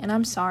 "and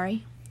I'm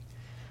sorry."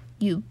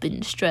 "You've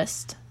been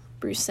stressed,"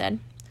 Bruce said.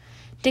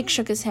 Dick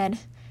shook his head.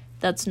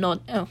 That's not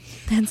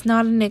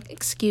an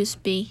excuse,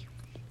 B."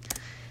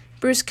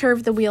 Bruce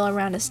curved the wheel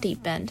around a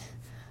steep bend.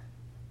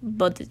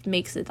 "But it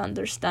makes it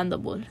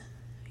understandable.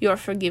 You're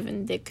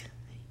forgiven, Dick.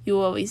 You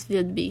always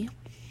will be."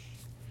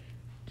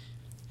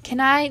 "Can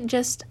I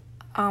just,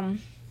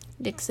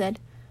 Dick said.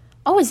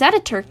 "Oh, is that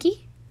a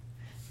turkey?"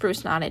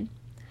 Bruce nodded.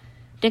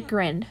 Dick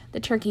grinned. The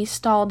turkey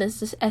stalled as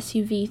the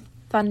SUV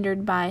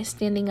thundered by,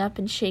 standing up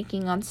and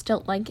shaking on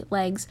stilt-like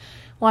legs,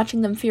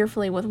 watching them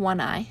fearfully with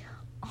one eye.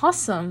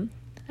 "Awesome.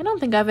 I don't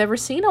think I've ever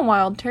seen a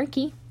wild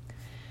turkey."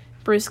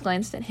 Bruce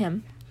glanced at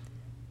him.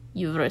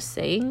 "You were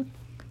saying?"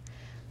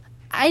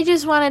 "I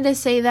just wanted to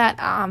say that,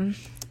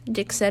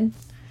 Dick said.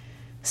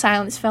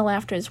 Silence fell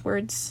after his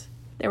words.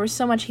 There was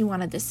so much he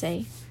wanted to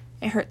say.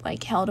 It hurt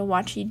like hell to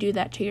watch you do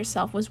that to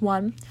yourself was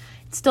one.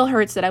 It still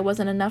hurts that I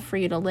wasn't enough for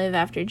you to live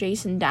after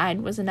Jason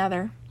died was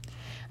another.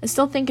 I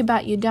still think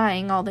about you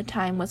dying all the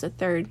time was a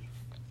third.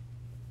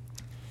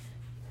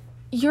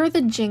 "You're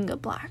the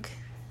Jenga block,"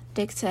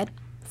 Dick said,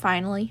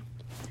 finally.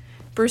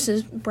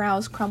 Bruce's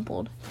brows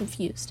crumpled,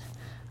 confused.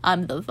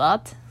 "I'm the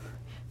what?"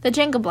 "The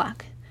Jenga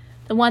block.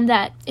 The one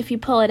that, if you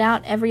pull it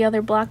out, every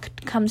other block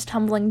comes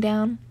tumbling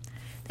down.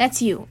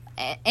 That's you.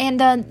 And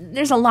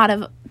there's a lot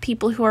of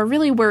people who are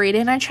really worried,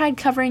 and I tried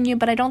covering you,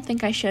 but I don't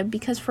think I should,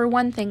 because for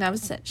one thing, I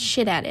was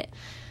shit at it.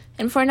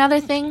 And for another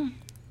thing,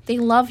 they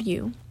love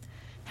you.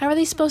 How are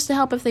they supposed to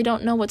help if they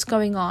don't know what's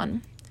going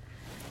on?"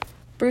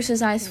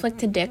 Bruce's eyes flicked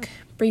to Dick,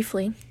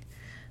 briefly.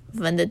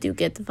 "When did you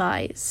get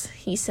wise?"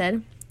 he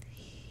said.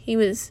 He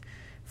was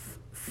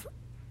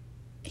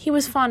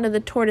fond of the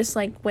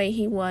tortoise-like way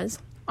he was,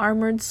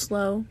 armored,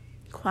 slow,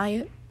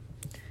 quiet.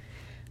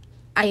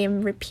 "I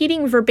am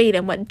repeating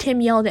verbatim what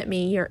Tim yelled at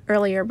me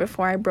earlier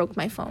before I broke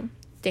my phone,"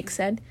 Dick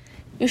said.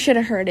 "You should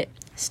have heard it.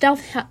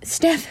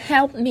 Steph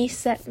helped me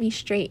set me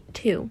straight,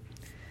 too."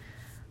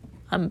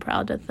 "I'm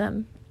proud of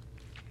them."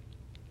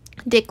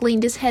 Dick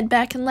leaned his head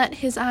back and let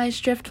his eyes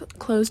drift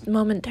closed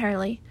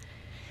momentarily.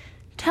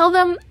 "Tell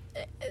them...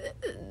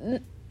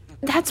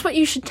 That's what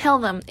you should tell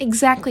them.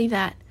 Exactly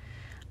that.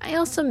 I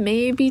also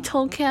maybe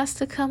told Cass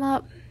to come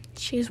up.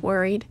 She's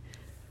worried."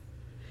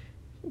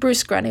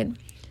 Bruce grunted.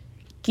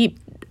 "Keep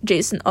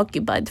Jason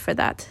occupied for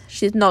that.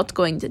 She's not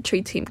going to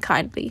treat him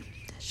kindly.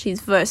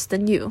 She's worse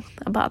than you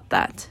about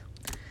that."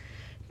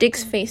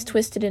 Dick's face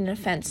twisted in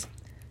offense.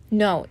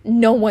 No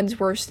one's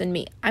worse than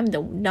me. I'm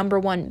the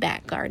 #1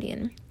 Bat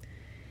Guardian."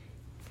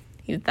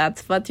 "If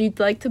that's what you'd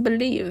like to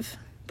believe,"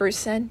 Bruce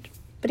said,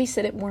 but he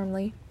said it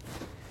warmly.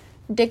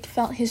 Dick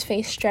felt his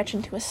face stretch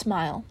into a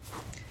smile.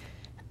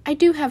 "I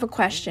do have a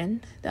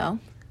question, though."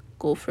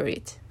 "Go for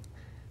it."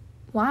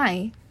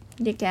 "Why?"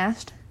 Dick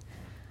asked.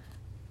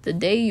 "The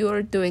day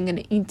you're doing an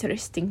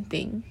interesting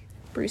thing,"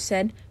 Bruce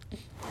said,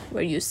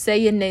 "where you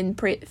say and name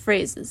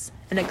phrases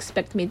and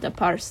expect me to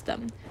parse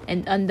them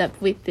and end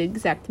up with the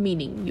exact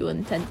meaning you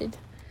intended."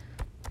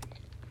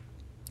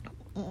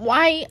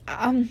 Why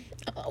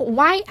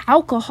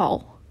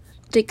alcohol?"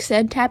 Dick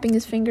said, tapping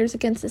his fingers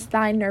against his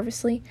thigh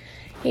nervously.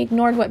 He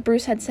ignored what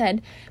Bruce had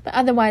said, but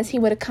otherwise he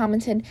would have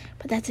commented,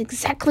 "But that's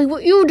exactly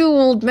what you do,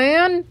 old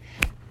man."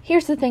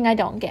 "Here's the thing I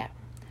don't get.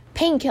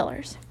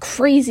 Painkillers,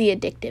 crazy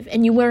addictive,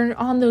 and you were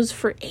on those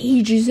for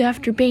ages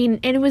after pain,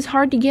 and it was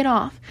hard to get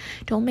off.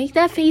 Don't make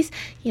that face.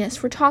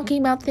 Yes, we're talking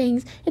about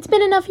things. It's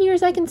been enough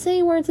years I can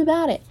say words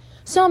about it.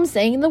 So I'm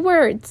saying the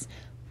words.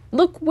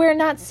 Look where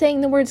not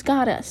saying the words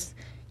got us.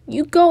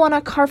 You go on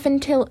a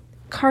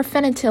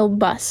carfentanil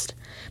bust.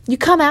 You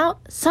come out,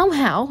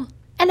 somehow,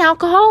 an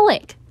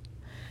alcoholic."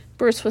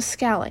 Bruce was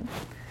scowling.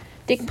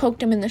 Dick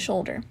poked him in the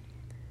shoulder.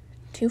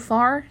 "Too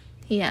far?"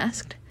 he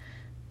asked.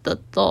 "The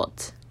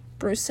thought,"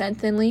 Bruce said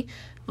thinly,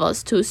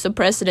 "was to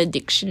suppress an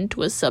addiction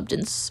to a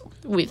substance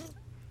with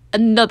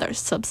another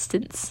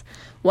substance,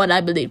 one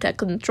I believed I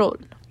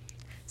controlled,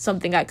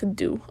 something I could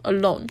do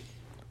alone."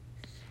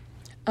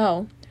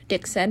 Oh,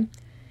 Dick said.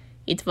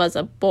 It was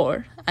a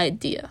poor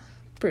idea,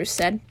 Bruce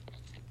said.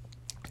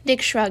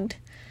 Dick shrugged.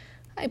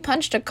 I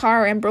punched a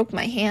car and broke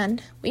my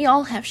hand. We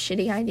all have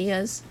shitty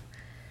ideas.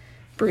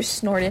 Bruce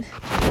snorted.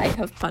 I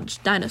have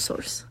punched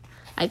dinosaurs.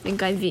 I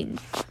think I win.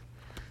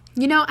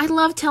 You know, I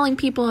love telling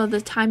people of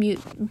the time you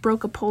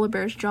broke a polar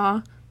bear's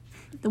jaw.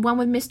 The one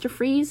with Mr.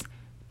 Freeze?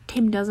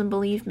 Tim doesn't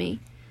believe me.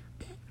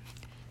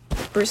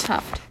 Bruce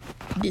huffed.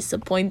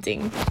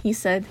 Disappointing, he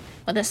said,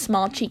 with a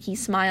small cheeky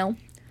smile.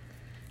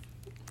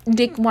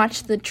 Dick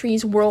watched the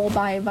trees whirl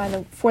by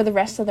for the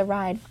rest of the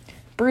ride.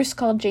 Bruce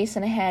called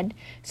Jason ahead,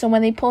 so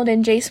when they pulled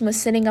in, Jason was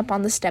sitting up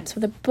on the steps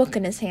with a book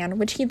in his hand,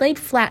 which he laid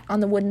flat on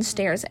the wooden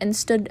stairs and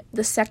stood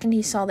the second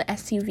he saw the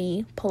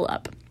SUV pull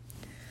up.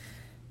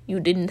 You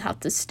didn't have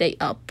to stay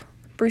up,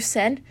 Bruce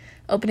said,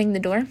 opening the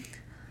door.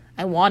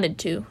 I wanted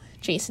to,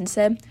 Jason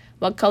said.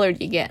 What color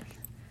did you get?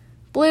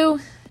 Blue,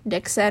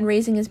 Dick said,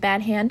 raising his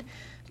bad hand.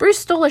 Bruce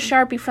stole a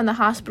Sharpie from the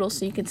hospital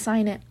so you could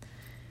sign it.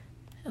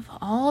 Of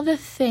all the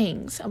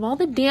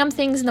damn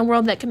things in the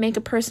world that can make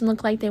a person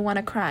look like they want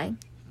to cry,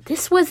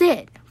 this was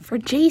it for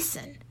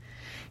Jason.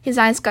 His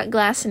eyes got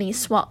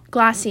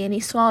glassy and he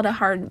swallowed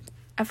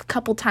a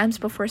couple times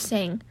before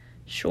saying,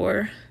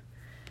 Sure.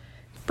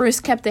 Bruce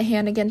kept a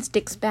hand against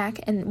Dick's back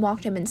and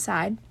walked him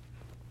inside.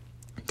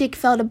 Dick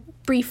felt a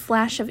brief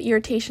flash of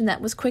irritation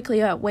that was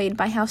quickly outweighed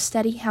by how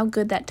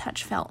good that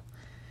touch felt.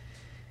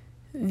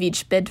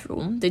 Which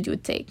bedroom did you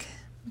take?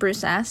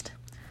 Bruce asked.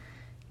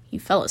 He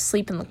fell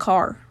asleep in the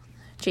car,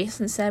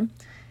 Jason said.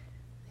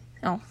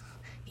 Oh,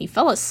 he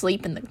fell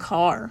asleep in the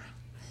car,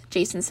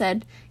 Jason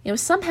said. It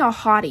was somehow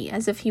haughty,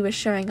 as if he was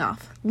showing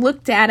off.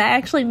 Look, Dad, I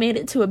actually made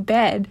it to a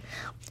bed.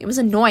 It was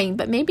annoying,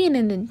 but maybe in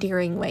an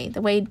endearing way,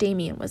 the way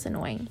Damien was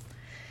annoying.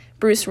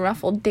 Bruce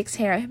ruffled Dick's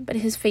hair, but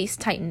his face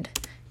tightened,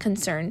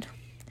 concerned.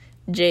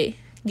 Jay,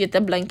 get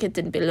the blanket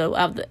and pillow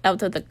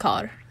out of the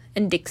car,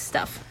 and Dick's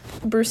stuff,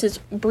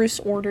 Bruce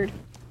ordered.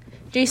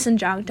 Jason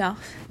jogged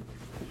off.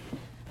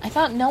 I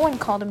thought no one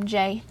called him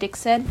Jay, Dick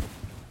said.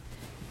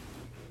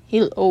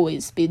 He'll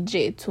always be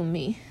Jay to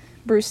me,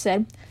 Bruce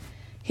said.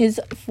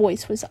 His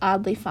voice was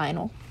oddly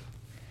final.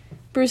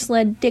 Bruce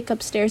led Dick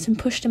upstairs and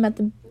pushed him at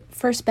the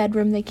first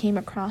bedroom they came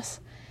across.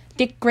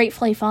 Dick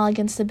gratefully fell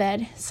against the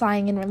bed,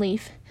 sighing in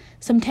relief.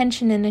 Some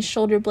tension in his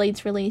shoulder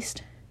blades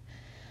released.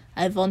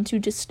 I want you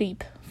to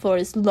sleep for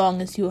as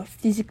long as you are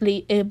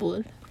physically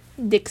able,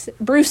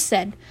 Bruce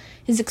said.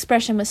 His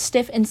expression was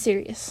stiff and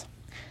serious.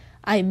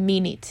 I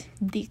mean it,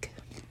 Dick.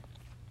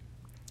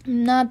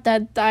 I'm not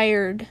that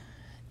tired,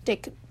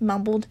 Dick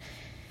mumbled.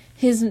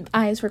 His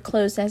eyes were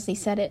closed as he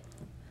said it.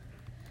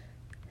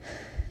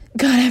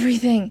 Got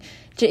everything,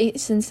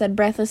 Jason said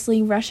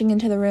breathlessly, rushing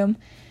into the room.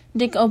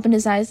 Dick opened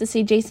his eyes to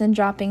see Jason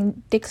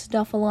dropping Dick's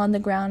duffel on the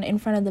ground in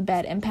front of the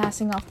bed and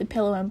passing off the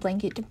pillow and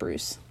blanket to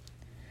Bruce.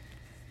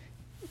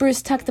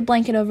 Bruce tucked the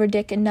blanket over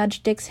Dick and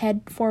nudged Dick's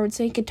head forward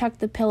so he could tuck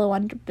the pillow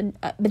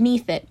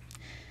beneath it.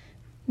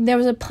 There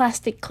was a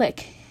plastic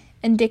click,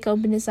 and Dick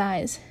opened his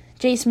eyes.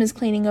 Jason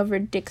was leaning over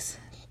Dick's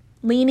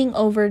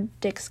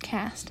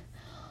cast.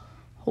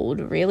 Hold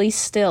really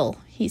still,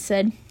 he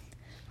said.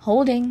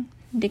 Holding,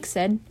 Dick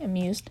said,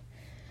 amused.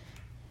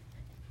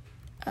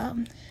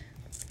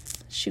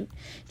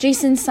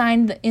 Jason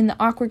signed in the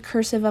awkward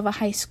cursive of a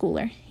high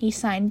schooler. He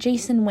signed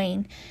Jason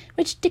Wayne,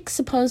 which Dick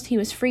supposed he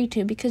was free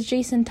to because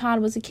Jason Todd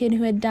was a kid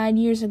who had died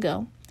years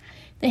ago.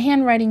 The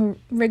handwriting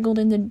wriggled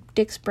into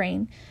Dick's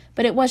brain,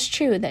 but it was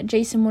true that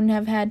Jason wouldn't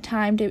have had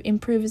time to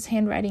improve his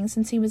handwriting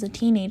since he was a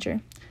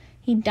teenager.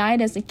 He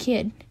died as a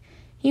kid.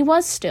 He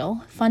was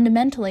still,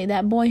 fundamentally,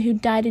 that boy who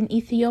died in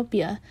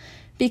Ethiopia,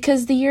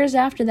 because the years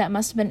after that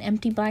must have been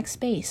empty black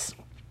space.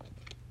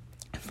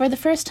 For the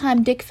first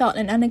time, Dick felt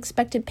an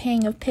unexpected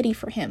pang of pity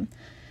for him.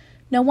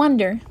 No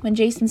wonder, when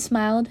Jason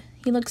smiled,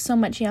 he looked so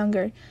much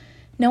younger.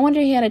 No wonder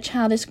he had a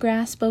childish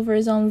grasp over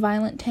his own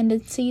violent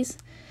tendencies.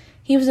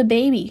 He was a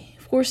baby,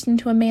 forced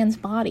into a man's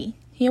body.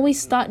 He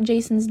always thought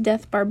Jason's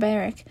death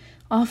barbaric,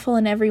 awful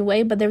in every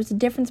way, but there was a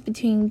difference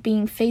between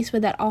being faced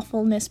with that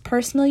awfulness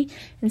personally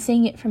and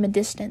seeing it from a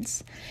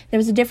distance. There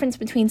was a difference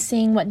between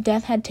seeing what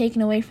death had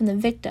taken away from the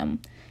victim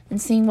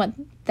and seeing what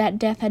that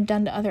death had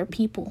done to other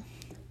people.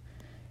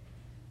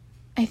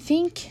 I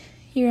think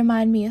you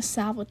remind me of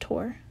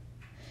Salvatore.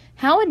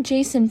 How had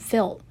Jason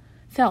felt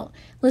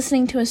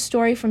listening to a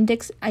story from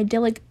Dick's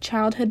idyllic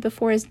childhood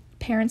before his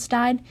parents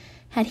died?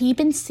 Had he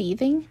been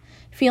seething,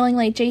 feeling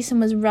like Dick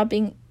was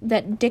rubbing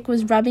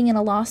in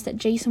a loss that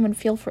Jason would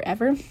feel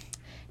forever?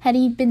 Had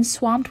he been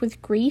swamped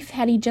with grief?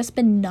 Had he just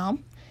been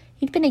numb?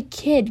 He'd been a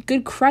kid.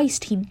 Good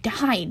Christ, he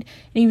died. And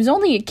he was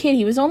only a kid.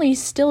 He was only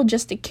still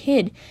just a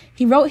kid.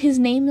 He wrote his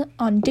name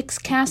on Dick's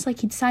cast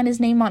like he'd sign his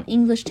name on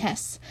English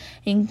tests.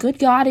 And good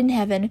God in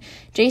heaven,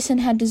 Jason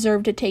had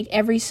deserved to take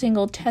every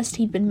single test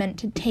he'd been meant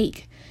to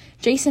take.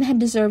 Jason had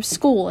deserved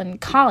school and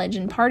college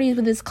and parties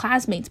with his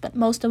classmates, but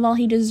most of all,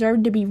 he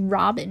deserved to be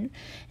Robin.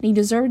 And he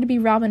deserved to be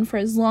Robin for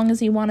as long as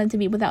he wanted to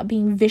be without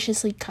being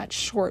viciously cut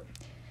short.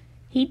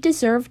 He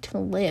deserved to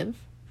live.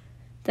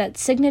 That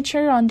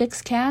signature on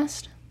Dick's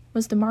cast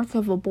was the mark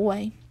of a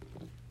boy.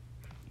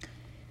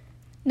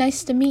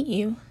 Nice to meet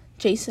you,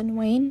 Jason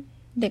Wayne,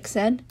 Dick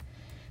said.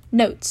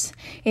 Notes.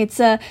 It's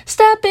a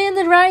step in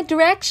the right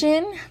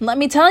direction. Let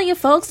me tell you,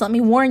 folks, let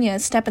me warn you, a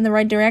step in the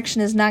right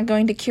direction is not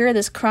going to cure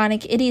this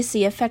chronic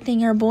idiocy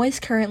affecting our boys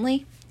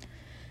currently.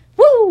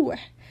 Woo!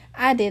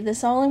 I did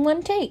this all in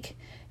one take.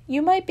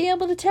 You might be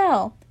able to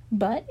tell,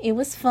 but it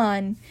was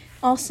fun.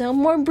 Also,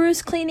 more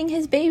Bruce cleaning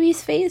his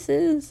baby's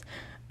faces.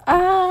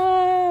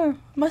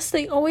 Must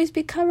they always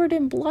be covered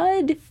in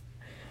blood?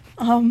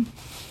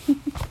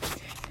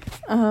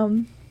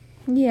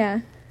 Yeah.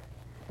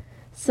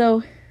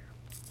 So,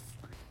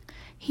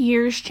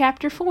 here's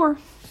chapter 4.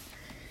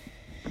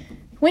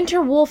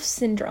 Winter Wolf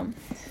Syndrome.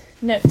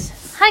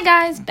 Notes. Hi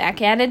guys,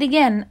 back at it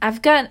again.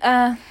 I've got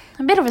a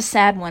bit of a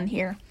sad one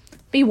here.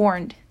 Be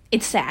warned,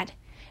 it's sad.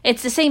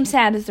 It's the same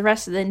sad as the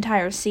rest of the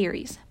entire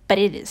series, but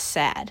it is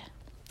sad.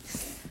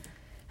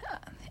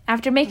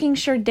 After making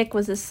sure Dick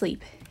was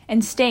asleep,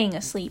 and staying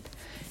asleep,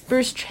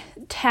 Bruce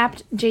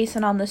tapped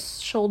Jason on the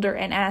shoulder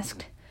and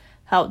asked,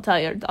 "How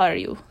tired are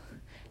you?"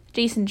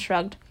 Jason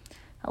shrugged.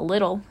 "A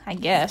little, I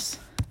guess."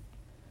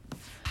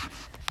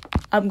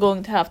 "I'm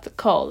going to have to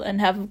call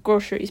and have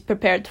groceries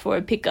prepared for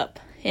a pickup,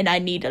 and I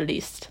need a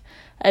list.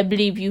 I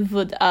believe you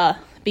would,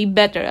 be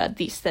better at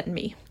this than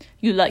me.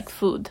 You like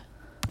food."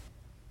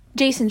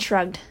 Jason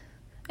shrugged.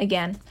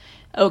 Again.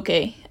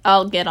 "Okay,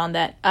 I'll get on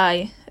that.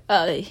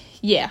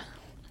 Yeah."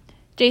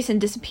 Jason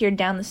disappeared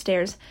down the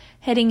stairs,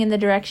 heading in the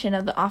direction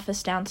of the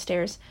office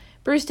downstairs.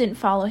 Bruce didn't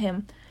follow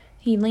him.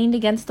 He leaned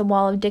against the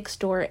wall of Dick's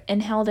door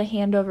and held a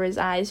hand over his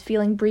eyes,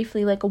 feeling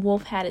briefly like a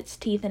wolf had its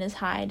teeth in his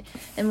hide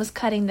and was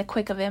cutting the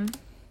quick of him.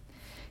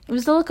 It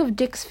was the look of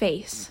Dick's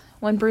face,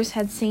 when Bruce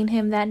had seen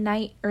him that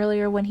night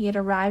earlier when he had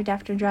arrived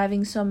after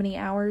driving so many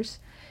hours.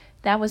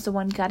 That was the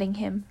one gutting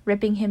him,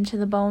 ripping him to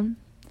the bone.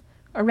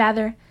 Or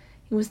rather,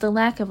 it was the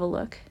lack of a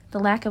look, the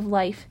lack of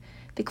life,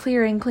 the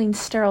clear and clean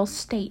sterile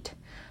slate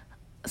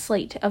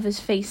of his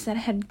face that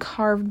had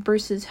carved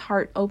Bruce's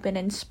heart open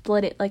and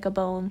split it like a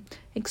bone,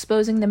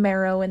 exposing the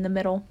marrow in the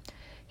middle.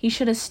 He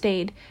should have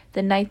stayed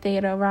the night they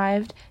had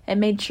arrived and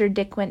made sure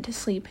Dick went to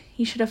sleep.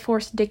 He should have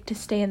forced Dick to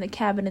stay in the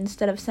cabin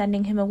instead of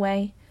sending him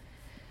away.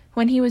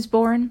 When he was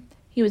born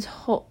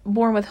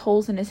born with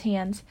holes in his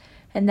hands,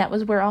 and that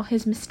was where all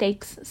his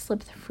mistakes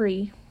slipped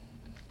free.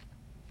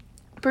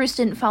 Bruce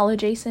didn't follow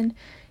Jason.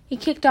 He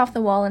kicked off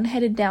the wall and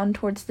headed down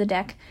towards the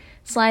deck,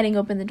 sliding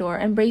open the door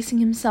and bracing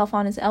himself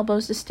on his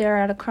elbows to stare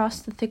out across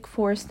the thick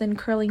forest and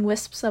curling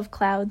wisps of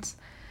clouds.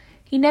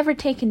 He'd never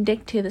taken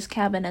Dick to this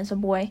cabin as a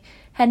boy,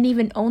 hadn't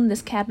even owned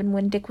this cabin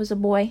when Dick was a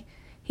boy.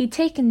 He'd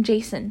taken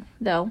Jason,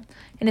 though,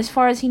 and as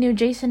far as he knew,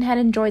 Jason had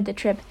enjoyed the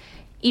trip,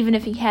 even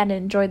if he hadn't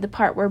enjoyed the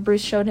part where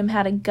Bruce showed him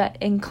how to gut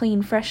and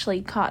clean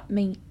freshly caught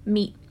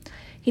meat.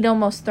 He'd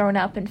almost thrown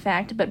up, in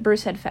fact, but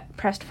Bruce had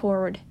pressed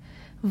forward.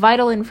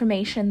 Vital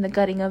information, the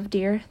gutting of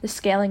deer, the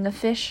scaling of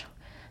fish.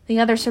 The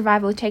other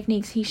survival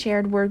techniques he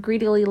shared were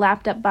greedily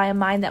lapped up by a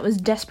mind that was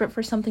desperate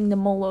for something to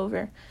mull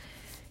over.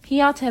 He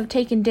ought to have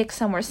taken Dick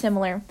somewhere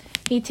similar.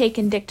 He'd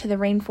taken Dick to the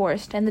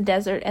rainforest and the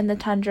desert and the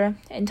tundra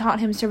and taught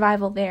him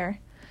survival there.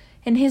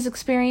 In his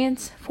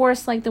experience,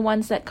 forests like the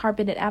ones that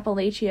carpeted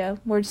Appalachia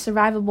were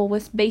survivable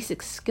with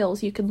basic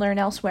skills you could learn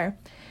elsewhere,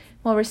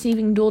 while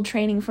receiving dual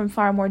training from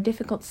far more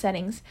difficult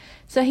settings,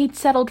 so he'd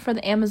settled for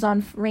the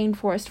Amazon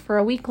rainforest for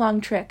a week-long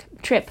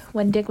trip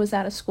when Dick was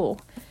out of school.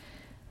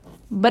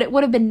 But it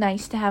would have been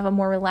nice to have a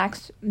more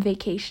relaxed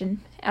vacation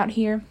out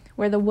here,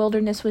 where the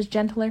wilderness was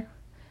gentler.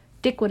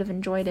 Dick would have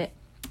enjoyed it.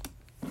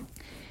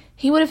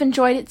 He would have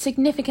enjoyed it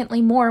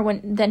significantly more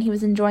than he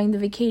was enjoying the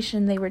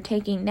vacation they were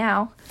taking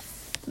now.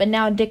 But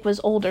now Dick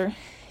was older,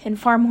 and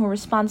far more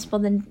responsible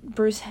than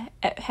Bruce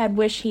had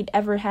wished he'd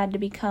ever had to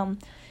become,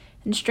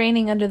 and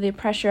straining under the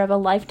pressure of a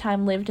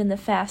lifetime lived in the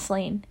fast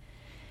lane.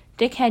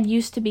 Dick had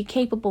used to be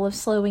capable of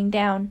slowing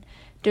down,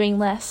 doing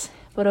less,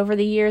 but over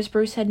the years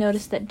Bruce had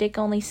noticed that Dick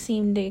only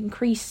seemed to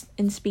increase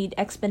in speed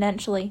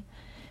exponentially.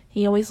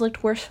 He always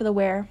looked worse for the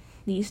wear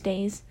these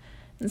days,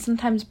 and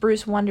sometimes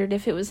Bruce wondered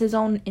if it was his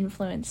own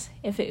influence,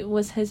 if it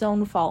was his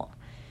own fault,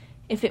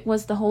 if it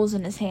was the holes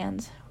in his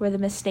hands where the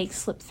mistakes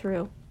slipped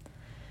through.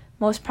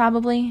 Most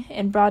probably,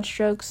 in broad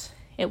strokes,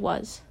 it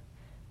was.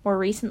 More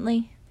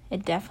recently,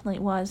 it definitely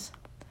was.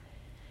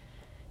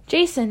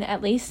 Jason,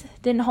 at least,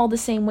 didn't hold the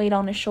same weight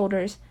on his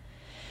shoulders.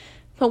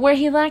 But where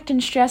he lacked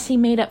in stress, he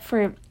made up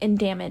for in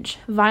damage.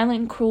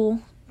 Violent, cruel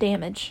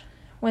damage.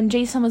 When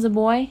Jason was a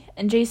boy,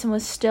 and Jason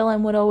was still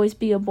and would always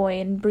be a boy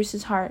in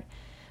Bruce's heart.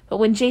 But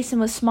when Jason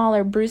was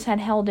smaller, Bruce had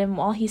held him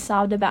while he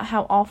sobbed about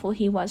how awful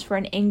he was for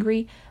an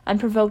angry,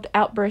 unprovoked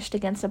outburst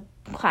against a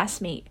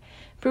classmate.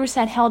 Bruce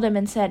had held him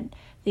and said,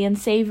 "The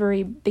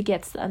unsavory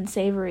begets the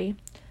unsavory.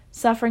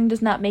 Suffering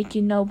does not make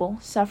you noble.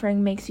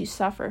 Suffering makes you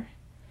suffer.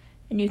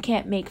 And you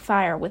can't make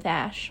fire with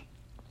ash."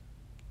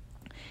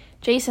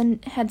 Jason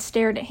had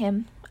stared at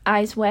him,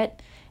 eyes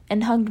wet,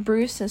 and hugged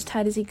Bruce as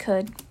tight as he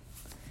could.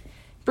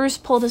 Bruce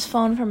pulled his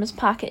phone from his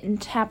pocket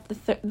and tapped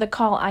the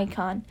call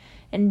icon,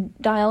 and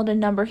dialed a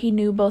number he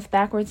knew both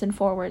backwards and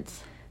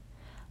forwards.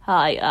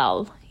 "Hi,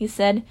 Al," he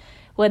said,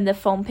 when the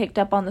phone picked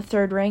up on the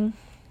third ring.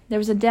 There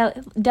was a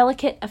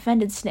delicate,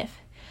 offended sniff.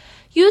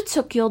 "You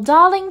took your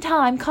darling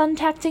time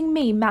contacting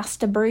me,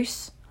 Master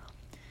Bruce."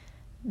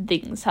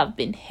 "Things have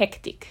been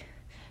hectic."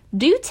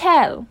 "Do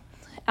tell,"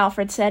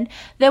 Alfred said,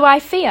 "though I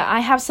fear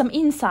I have some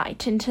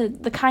insight into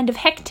the kind of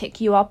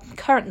hectic you are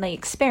currently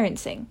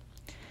experiencing."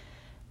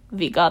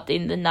 "We got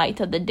in the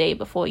night of the day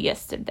before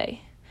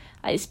yesterday.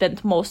 I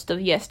spent most of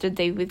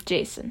yesterday with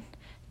Jason.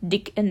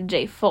 Dick and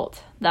Jay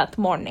fought that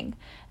morning,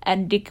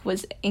 and Dick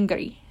was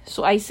angry,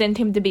 so I sent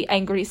him to be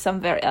angry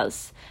somewhere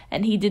else,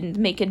 and he didn't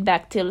make it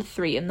back till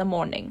 3 in the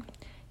morning.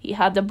 He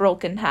had a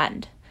broken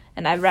hand,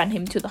 and I ran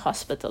him to the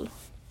hospital."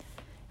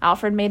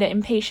 Alfred made an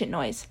impatient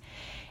noise.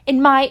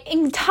 "In my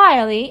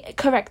entirely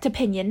correct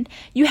opinion,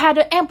 you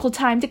had ample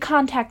time to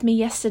contact me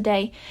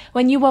yesterday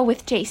when you were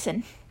with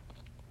Jason."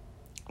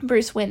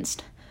 Bruce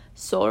winced.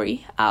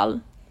 "Sorry,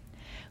 Al."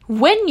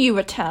 "When you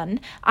return,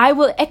 I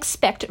will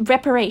expect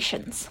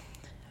reparations."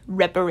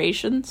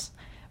 "Reparations?"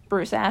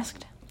 Bruce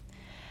asked.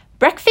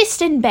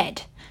 "Breakfast in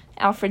bed,"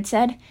 Alfred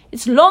said.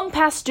 "It's long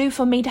past due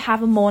for me to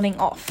have a morning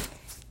off."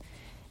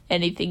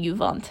 "Anything you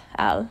want,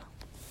 Al,"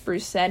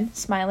 Bruce said,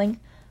 smiling.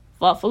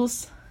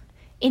 "Waffles?"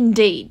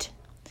 "Indeed."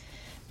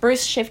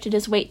 Bruce shifted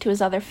his weight to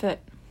his other foot.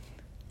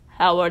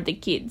 "How are the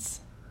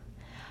kids?"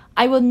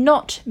 "I will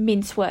not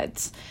mince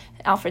words,"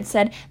 Alfred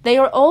said. "They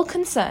are all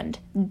concerned,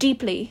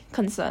 deeply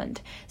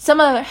concerned.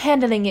 Some are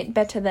handling it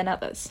better than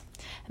others.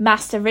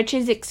 Master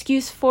Rich's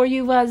excuse for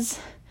you was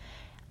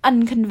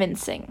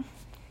unconvincing."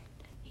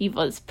 "He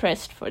was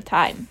pressed for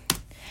time."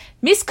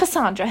 "Miss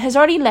Cassandra has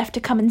already left to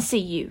come and see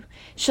you.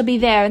 She'll be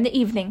there in the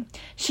evening.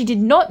 She did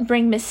not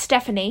bring Miss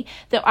Stephanie,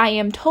 though I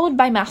am told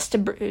by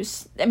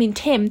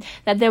Tim,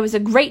 that there was a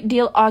great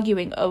deal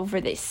arguing over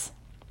this."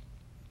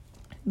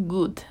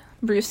 "Good,"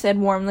 Bruce said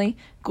warmly.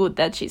 "Good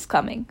that she's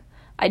coming.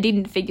 I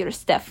didn't figure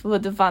Steph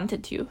would have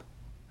wanted you."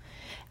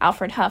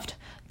 Alfred huffed.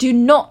 "Do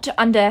not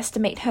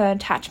underestimate her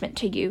attachment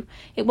to you.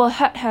 It will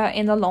hurt her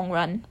in the long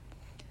run."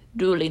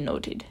 "Duly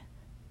noted.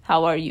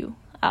 How are you,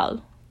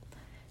 Al?"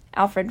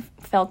 Alfred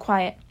fell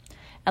quiet.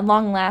 At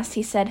long last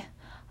he said,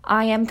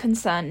 "I am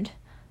concerned.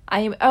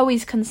 I am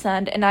always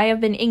concerned, and I have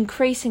been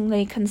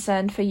increasingly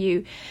concerned for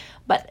you.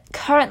 But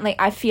currently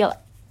I fear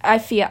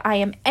I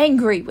am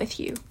angry with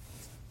you."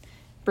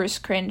 Bruce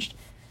cringed.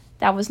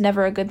 That was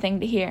never a good thing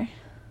to hear.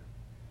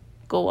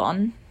 "Go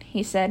on,"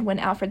 he said when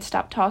Alfred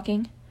stopped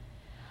talking.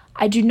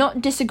 "I do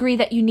not disagree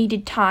that you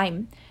needed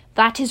time.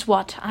 That is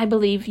what, I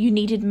believe, you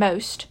needed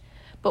most.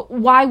 But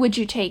why would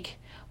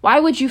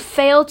you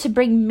fail to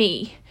bring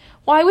me?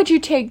 Why would you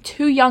take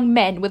 2 young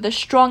men with a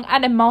strong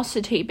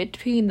animosity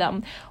between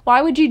them?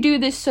 Why would you do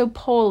this so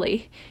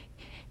poorly?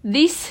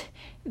 This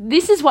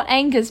is what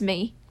angers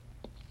me."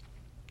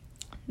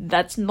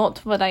 "That's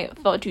not what I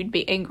thought you'd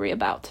be angry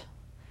about."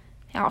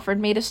 Alfred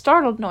made a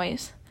startled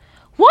noise.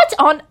 "What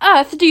on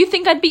earth do you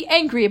think I'd be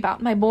angry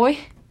about, my boy?"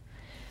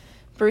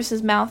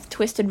 Bruce's mouth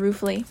twisted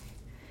ruefully.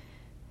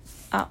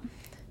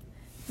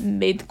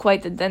 Made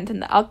quite a dent in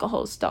the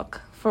alcohol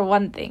stock, for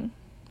one thing."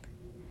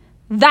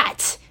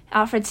 "That,"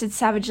 Alfred said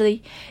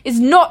savagely, "is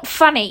not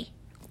funny."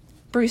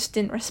 Bruce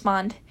didn't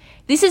respond.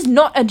 "This is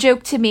not a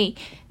joke to me,"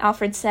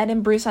 Alfred said,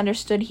 and Bruce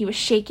understood he was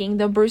shaking,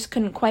 though Bruce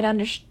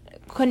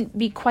couldn't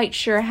be quite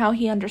sure how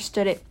he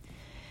understood it.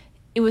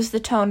 It was the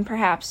tone,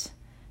 perhaps.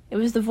 It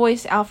was the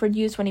voice Alfred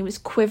used when he was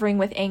quivering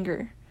with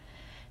anger.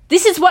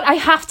 "This is what I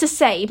have to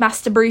say,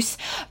 Master Bruce.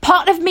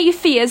 Part of me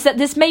fears that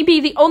this may be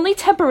the only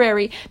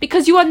temporary,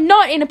 because you are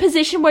not in a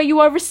position where you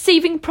are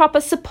receiving proper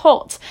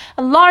support.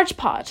 A large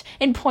part,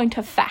 in point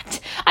of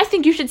fact. I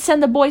think you should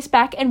send the boys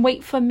back and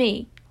wait for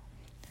me."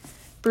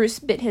 Bruce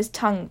bit his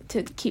tongue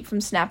to keep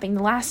from snapping.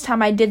 "The last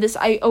time I did this,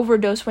 I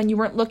overdosed when you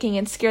weren't looking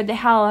and scared the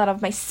hell out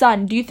of my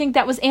son. Do you think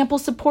that was ample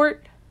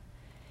support?"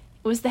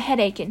 It was the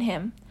headache in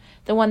him,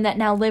 the one that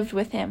now lived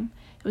with him.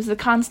 It was the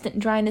constant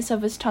dryness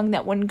of his tongue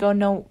that wouldn't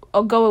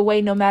go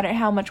away no matter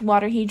how much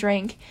water he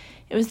drank.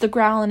 It was the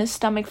growl in his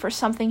stomach for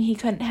something he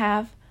couldn't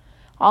have.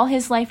 All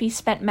his life he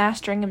spent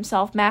mastering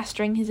himself,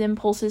 mastering his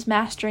impulses,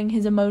 mastering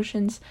his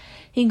emotions.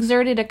 He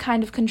exerted a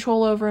kind of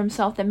control over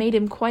himself that made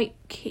him quite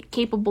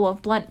capable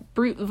of blunt,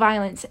 brute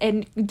violence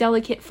and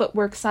delicate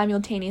footwork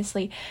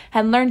simultaneously,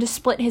 had learned to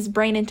split his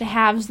brain into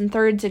halves and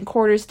thirds and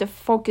quarters to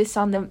focus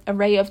on the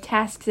array of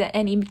tasks at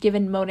any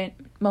given moment.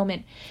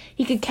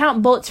 He could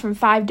count bullets from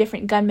 5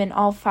 different gunmen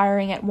all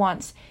firing at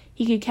once.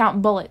 He could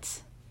count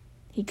bullets.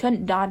 He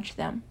couldn't dodge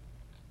them.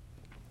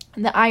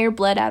 The ire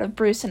bled out of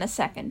Bruce in a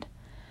second.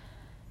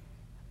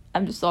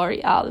 "I'm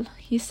sorry, Al,"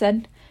 he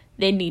said.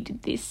 "They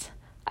needed this.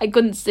 I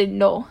couldn't say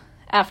no,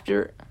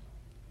 after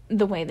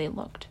the way they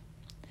looked."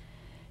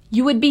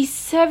 "You would be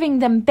serving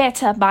them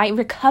better by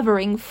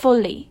recovering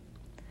fully."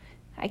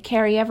 "I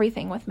carry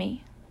everything with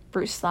me,"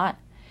 Bruce thought.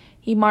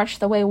 He marched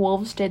the way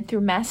wolves did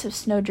through massive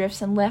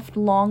snowdrifts and left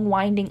long,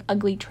 winding,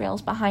 ugly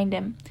trails behind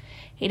him.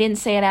 He didn't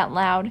say it out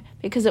loud,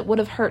 because it would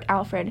have hurt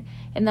Alfred,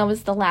 and that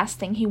was the last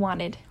thing he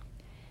wanted.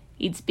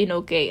 "It's been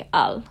okay,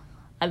 Al.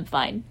 I'm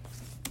fine."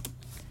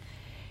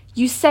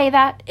 "You say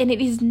that, and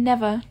it is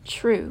never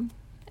true,"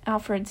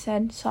 Alfred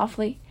said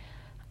softly.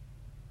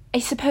 I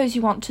suppose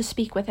you want to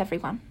speak with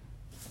everyone.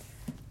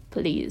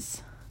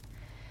 Please.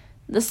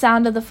 The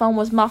sound of the phone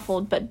was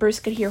muffled, but Bruce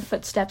could hear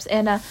footsteps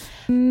and a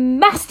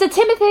Master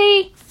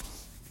Timothy!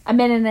 A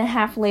minute and a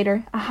half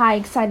later, a high,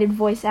 excited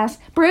voice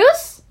asked,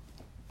 Bruce?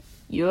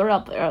 You're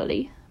up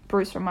early,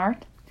 Bruce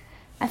remarked.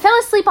 I fell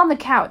asleep on the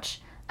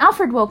couch.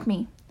 Alfred woke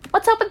me.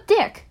 What's up with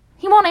Dick?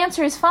 He won't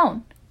answer his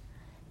phone.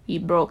 He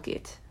broke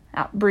it,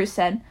 Bruce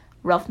said.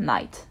 Rough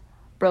night.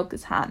 Broke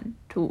his hand,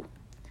 too.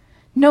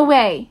 No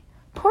way.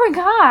 Poor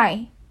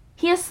guy.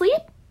 He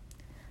asleep?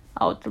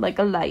 Out like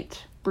a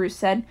light, Bruce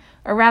said.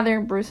 Or rather,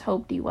 Bruce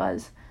hoped he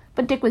was.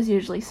 But Dick was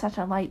usually such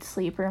a light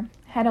sleeper.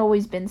 Had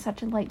always been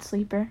such a light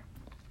sleeper.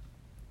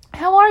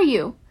 How are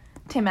you?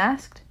 Tim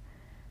asked.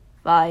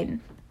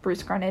 Fine,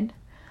 Bruce grunted.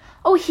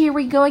 Oh, here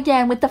we go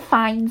again with the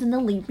fines and the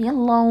leave me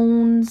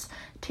alones,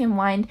 Tim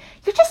whined.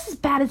 You're just as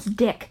bad as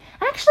Dick.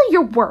 Actually,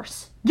 you're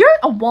worse. You're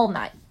a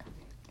walnut.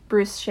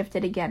 Bruce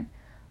shifted again.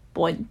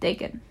 Point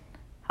taken.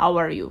 How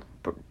are you,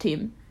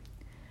 Tim?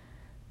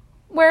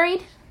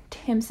 Worried,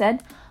 Tim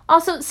said.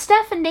 Also,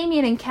 Steph and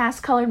Damien and Cass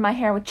colored my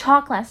hair with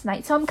chalk last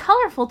night, so I'm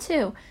colorful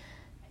too.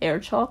 Hair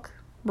chalk?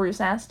 Bruce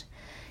asked.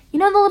 You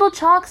know the little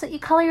chalks that you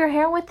color your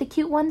hair with, the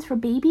cute ones for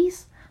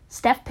babies?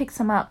 Steph picks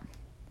them up.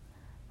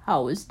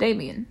 How is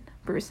Damien?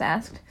 Bruce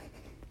asked.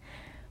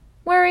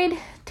 Worried,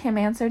 Tim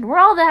answered. We're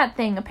all that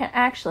thing,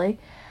 actually.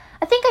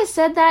 I think I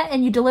said that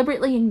and you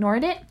deliberately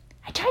ignored it.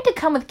 I tried to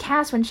come with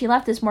Cass when she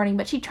left this morning,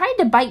 but she tried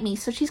to bite me,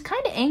 so she's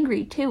kind of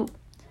angry, too.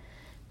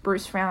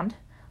 Bruce frowned.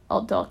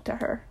 I'll talk to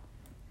her.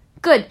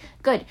 Good.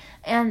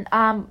 And,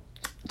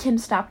 Tim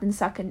stopped and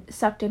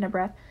sucked in a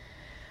breath.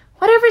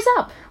 Whatever's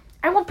up.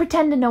 I won't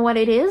pretend to know what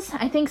it is.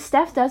 I think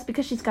Steph does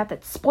because she's got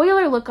that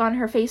spoiler look on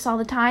her face all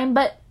the time,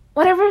 but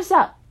whatever's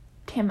up.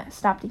 Tim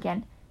stopped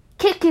again.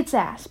 Kick its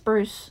ass,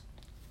 Bruce.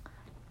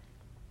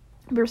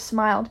 Bruce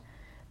smiled.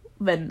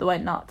 Then why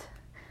not?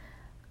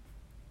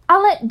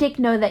 I'll let Dick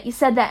know that you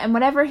said that, and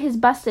whenever his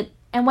busted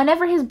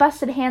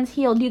hand's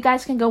healed, you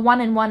guys can go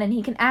 1-on-1, and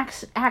he can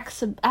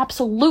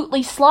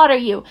absolutely slaughter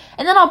you,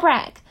 and then I'll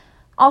brag.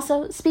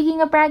 Also,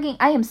 speaking of bragging,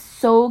 I am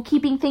so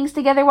keeping things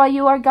together while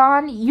you are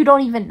gone, you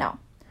don't even know.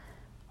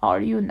 Are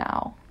you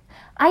now?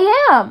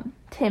 I am,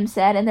 Tim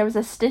said, and there was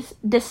a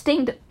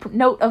distinct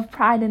note of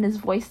pride in his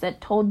voice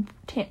that told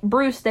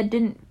Bruce that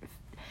Tim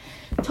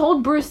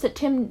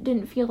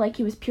didn't feel like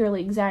he was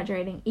purely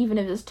exaggerating, even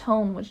if his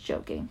tone was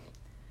joking.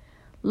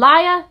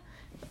 Liar!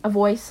 A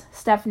voice,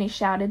 Stephanie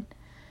shouted.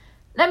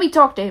 Let me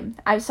talk to him.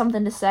 I have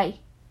something to say.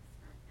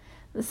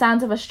 The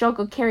sounds of a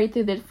struggle carried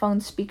through the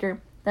phone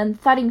speaker, then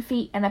thudding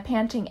feet and a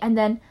panting, and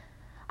then,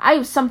 I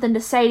have something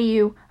to say to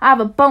you. I have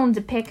a bone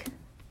to pick.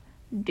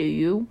 Do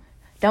you?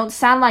 Don't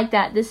sound like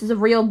that. This is a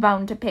real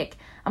bone to pick.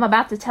 I'm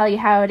about to tell you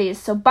how it is,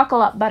 so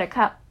buckle up,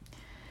 Buttercup.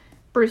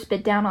 Bruce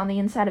bit down on the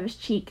inside of his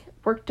cheek,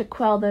 worked to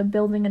quell the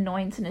building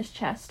annoyance in his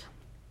chest.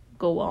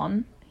 Go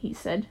on, he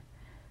said.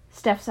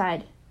 Steph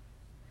sighed.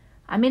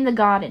 I'm in the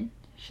garden,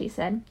 she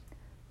said.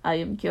 I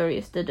am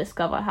curious to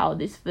discover how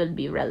this will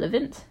be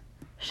relevant.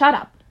 Shut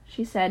up,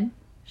 she said.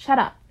 Shut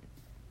up.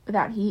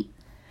 Without heat.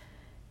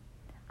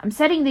 I'm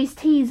setting these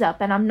tees up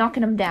and I'm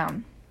knocking them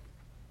down.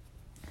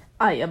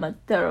 I am a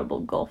terrible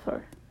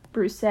golfer,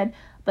 Bruce said,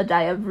 but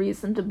I have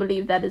reason to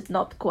believe that is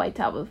not quite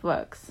how it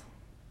works.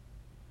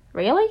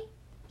 Really?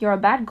 You're a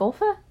bad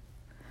golfer?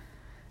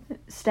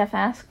 Steph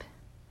asked.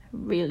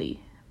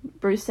 Really,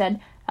 Bruce said.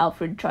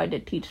 Alfred tried to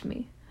teach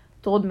me.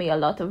 Told me a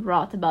lot of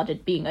rot about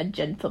it being a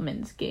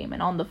gentleman's game,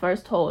 and on the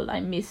first hole I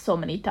missed so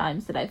many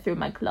times that I threw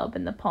my club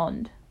in the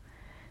pond.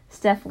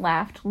 Steph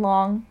laughed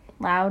long,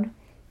 loud.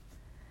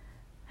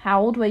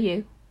 How old were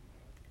you?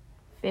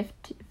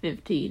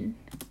 15.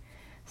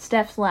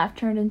 Steph's laugh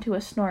turned into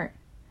a snort.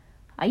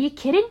 Are you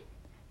kidding?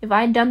 If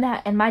I had done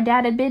that and my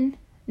dad had been...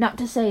 Not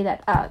to say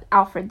that,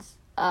 Alfred's,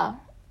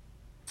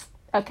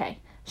 Okay,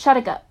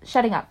 shutting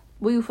up.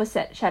 Woo for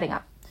shutting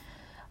up.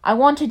 I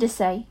wanted to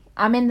say,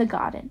 I'm in the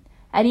garden.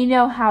 And you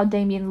know how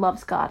Damien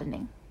loves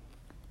gardening.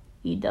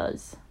 He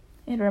does.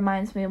 It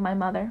reminds me of my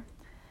mother.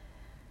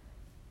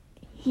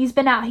 He's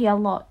been out here a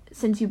lot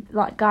since you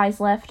guys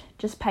left,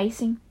 just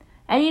pacing.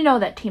 And you know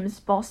that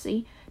Tim's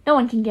bossy. No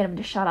one can get him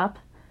to shut up.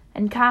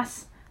 And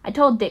Cass, I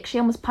told Dick she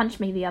almost punched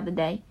me the other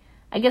day.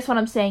 I guess what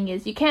I'm saying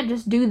is, you can't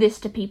just do this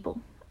to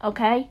people,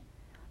 okay?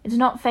 It's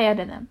not fair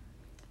to them.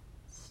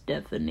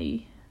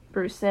 Stephanie,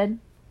 Bruce said,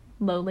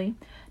 lowly.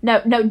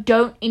 No,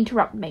 don't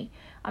interrupt me.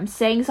 I'm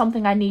saying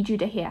something I need you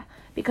to hear,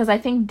 because I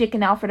think Dick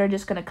and Alfred are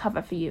just going to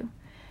cover for you.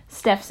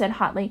 Steph said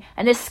hotly,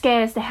 and this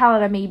scares the hell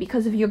out of me,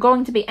 because if you're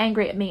going to be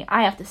angry at me,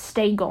 I have to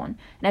stay gone,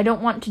 and I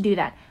don't want to do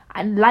that.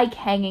 I like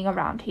hanging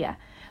around here,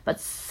 but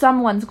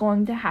someone's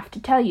going to have to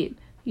tell you.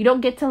 You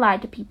don't get to lie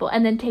to people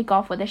and then take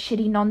off with a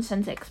shitty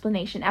nonsense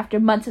explanation after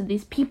months of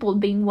these people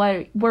being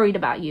worried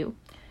about you.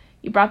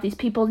 You brought these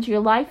people into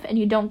your life, and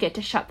you don't get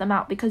to shut them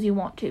out because you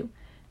want to.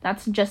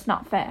 That's just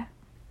not fair.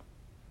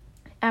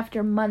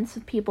 After months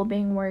of people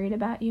being worried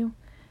about you,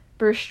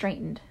 Bruce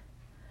straightened.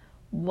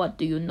 What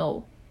do you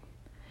know?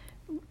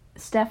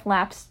 Steph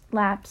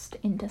lapsed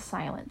into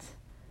silence.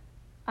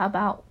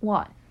 About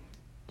what?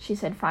 she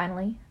said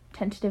finally,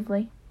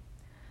 tentatively.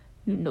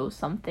 You know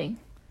something.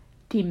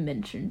 Tim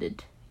mentioned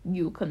it.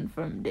 You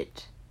confirmed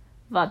it.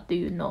 What do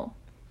you know?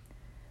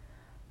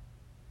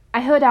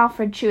 I heard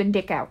Alfred chewing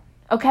Dick out.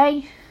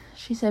 Okay?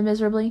 She said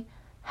miserably.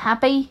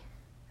 Happy?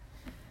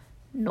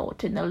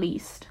 Not in the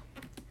least.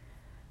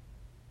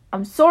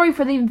 I'm sorry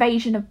for the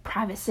invasion of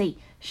privacy,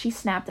 she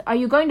snapped. Are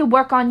you going to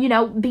work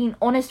on, being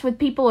honest with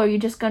people, or are you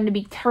just going to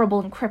be terrible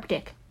and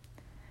cryptic?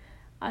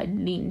 I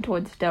lean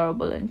towards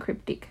terrible and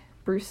cryptic,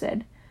 Bruce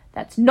said.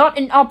 That's not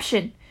an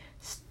option,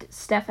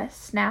 Steph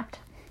snapped.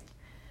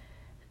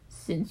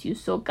 Since you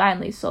so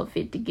kindly saw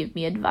fit to give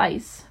me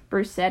advice,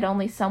 Bruce said,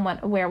 only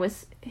somewhat aware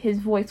his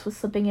voice was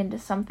slipping into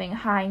something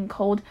high and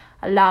cold,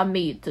 allow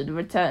me to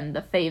return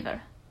the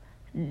favor.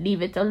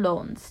 Leave it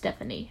alone,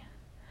 Stephanie.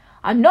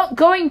 I'm not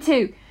going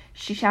to,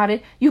 she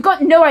shouted. You've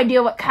got no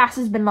idea what Cass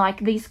has been like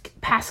these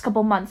past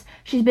couple months.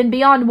 She's been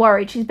beyond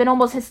worried. She's been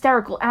almost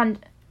hysterical,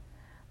 and...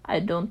 I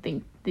don't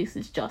think this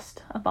is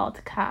just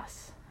about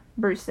Cass,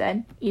 Bruce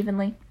said,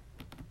 evenly.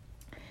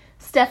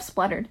 Steph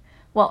spluttered.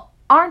 Well,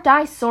 aren't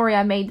I sorry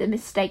I made the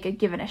mistake of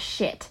giving a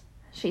shit,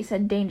 she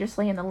said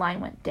dangerously, and the line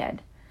went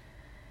dead.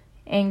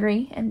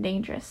 Angry and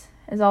dangerous,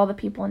 as all the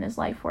people in his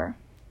life were.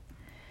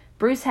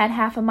 Bruce had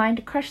half a mind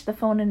to crush the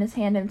phone in his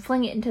hand and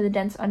fling it into the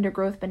dense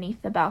undergrowth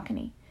beneath the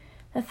balcony.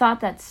 The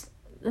thought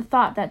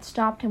that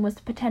stopped him was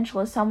the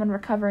potential of someone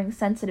recovering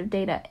sensitive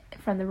data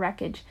from the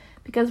wreckage,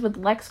 because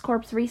with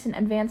LexCorp's recent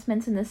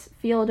advancements in this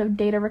field of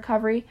data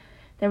recovery,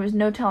 there was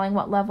no telling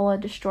what level a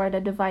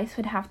destroyed device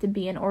would have to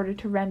be in order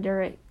to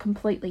render it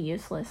completely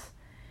useless.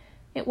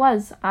 It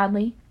was,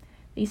 oddly,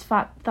 these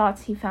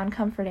thoughts he found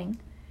comforting.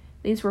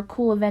 These were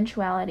cool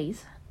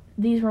eventualities.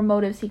 These were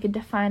motives he could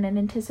define and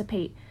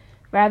anticipate,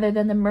 rather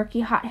than the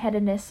murky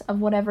hot-headedness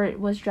of whatever it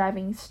was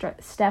driving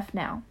Steph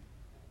now.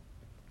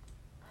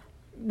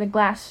 The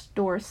glass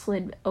door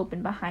slid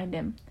open behind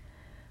him.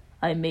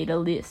 I made a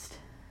list,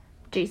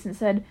 Jason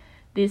said.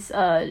 This,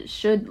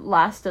 should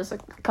last us a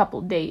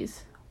couple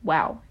days.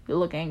 Wow, you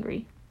look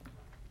angry.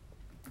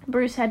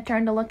 Bruce had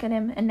turned to look at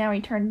him, and now he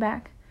turned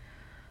back.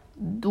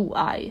 Do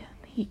I,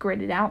 he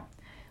gritted out,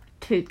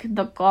 take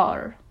the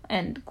car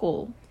and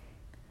go?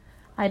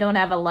 I don't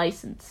have a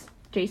license,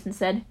 Jason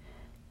said.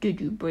 Did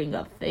you bring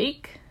a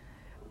fake?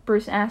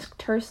 Bruce asked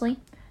tersely.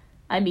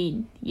 I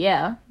mean,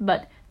 yeah,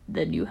 but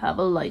then you have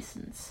a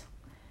license.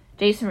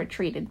 Jason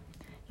retreated.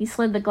 He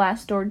slid the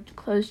glass door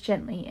closed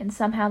gently, and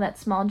somehow that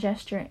small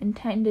gesture,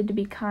 intended to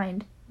be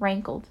kind,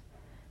 rankled.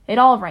 It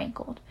all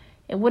rankled.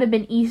 It would have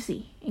been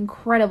easy,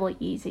 incredibly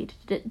easy,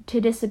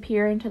 to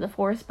disappear into the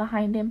forest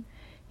behind him.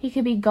 He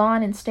could be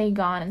gone and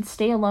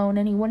stay alone,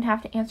 and he wouldn't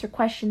have to answer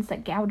questions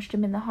that gouged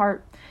him in the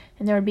heart,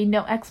 and there would be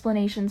no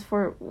explanations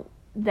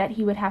that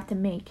he would have to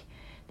make.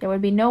 There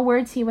would be no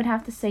words he would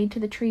have to say to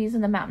the trees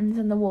and the mountains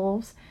and the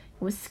wolves.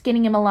 It was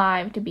skinning him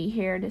alive to be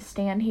here, to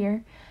stand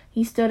here.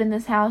 He stood in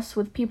this house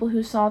with people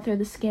who saw through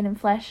the skin and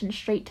flesh and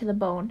straight to the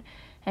bone,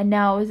 and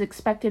now it was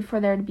expected for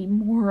there to be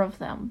more of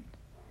them.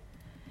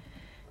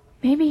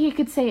 Maybe he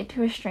could say it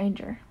to a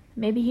stranger.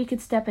 Maybe he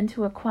could step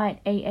into a quiet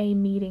AA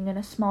meeting in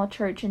a small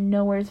church in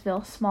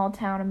Nowheresville,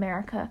 small-town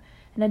America,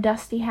 in a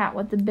dusty hat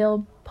with the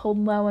bill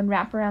pulled low and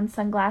wraparound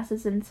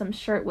sunglasses and some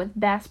shirt with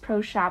Bass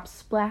Pro Shops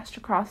splashed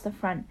across the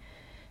front.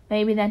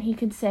 Maybe then he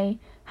could say,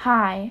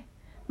 "Hi,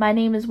 my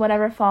name is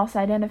whatever false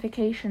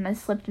identification I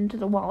slipped into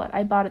the wallet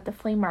I bought at the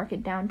flea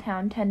market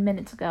downtown 10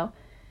 minutes ago,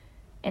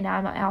 and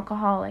I'm an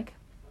alcoholic."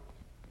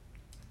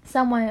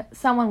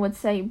 Someone would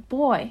say,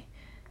 "Boy,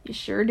 you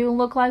sure do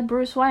look like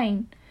Bruce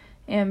Wayne."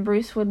 And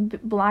Bruce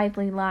would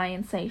blithely lie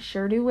and say,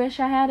 "Sure do wish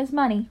I had his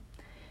money."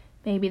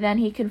 Maybe then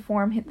he could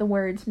form the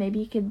words. Maybe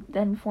he could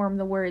then form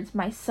the words,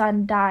 "My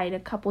son died a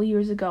couple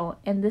years ago,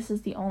 and this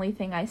is the only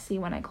thing I see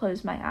when I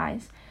close my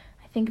eyes.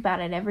 I think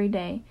about it every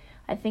day.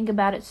 I think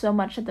about it so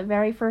much that the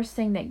very first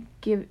thing that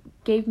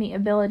gave me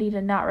ability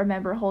to not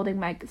remember holding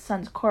my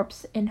son's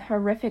corpse in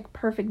horrific,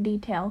 perfect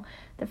detail,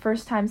 the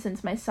first time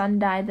since my son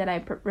died that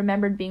I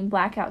remembered being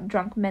blackout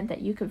drunk, meant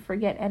that you could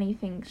forget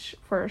anything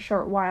for a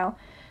short while.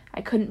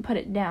 I couldn't put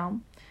it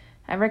down.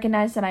 I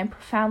recognized that I'm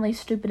profoundly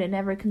stupid in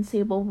every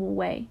conceivable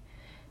way,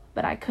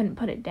 but I couldn't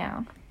put it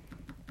down."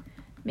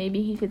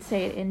 Maybe he could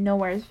say it in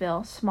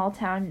Nowheresville, small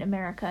town in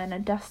America, in a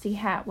dusty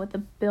hat with the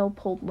bill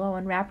pulled low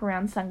and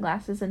wraparound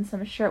sunglasses and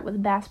some shirt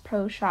with Bass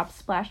Pro Shops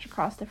splashed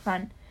across the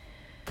front.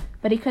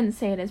 But he couldn't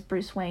say it as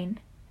Bruce Wayne,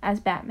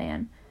 as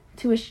Batman,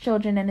 to his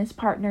children and his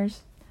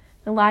partners.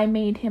 The lie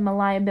made him a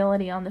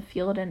liability on the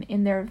field and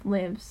in their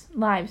lives.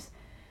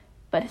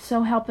 But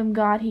so help him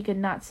God, he could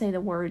not say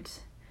the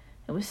words.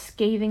 It was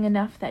scathing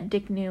enough that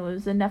Dick knew. It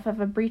was enough of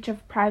a breach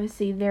of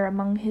privacy there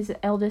among his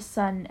eldest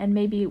son and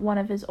maybe one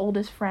of his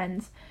oldest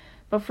friends.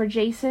 But for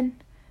Jason,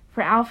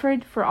 for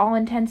Alfred, for all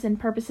intents and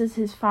purposes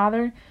his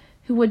father,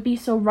 who would be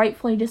so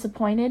rightfully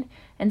disappointed,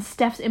 and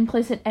Steph's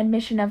implicit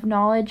admission of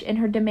knowledge and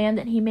her demand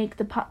that he make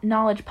the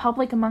knowledge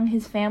public among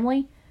his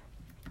family,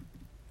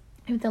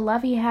 if the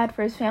love he had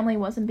for his family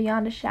wasn't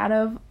beyond a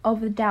shadow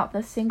of a doubt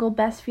the single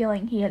best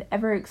feeling he had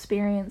ever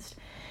experienced,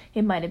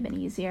 it might have been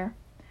easier.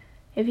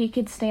 If he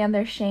could stand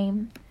their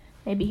shame,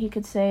 Maybe he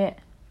could say it.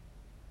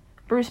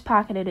 Bruce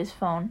pocketed his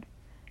phone.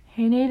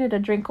 He needed a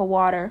drink of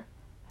water,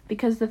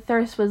 because the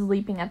thirst was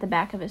leaping at the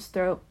back of his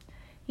throat.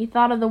 He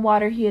thought of the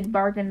water he had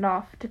bargained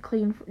off to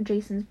clean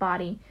Jason's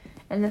body,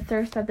 and the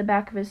thirst at the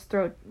back of his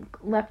throat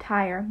leapt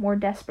higher, more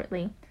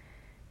desperately.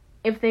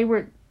 If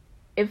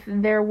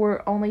there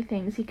were only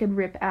things he could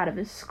rip out of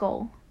his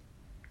skull.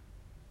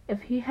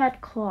 If he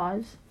had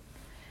claws,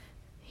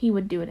 he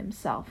would do it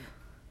himself.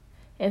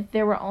 If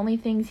there were only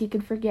things he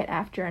could forget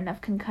after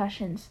enough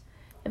concussions.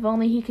 If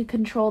only he could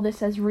control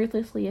this as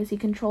ruthlessly as he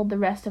controlled the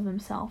rest of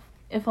himself.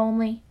 If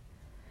only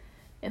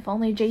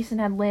Jason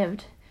had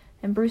lived,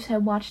 and Bruce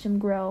had watched him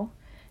grow.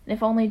 And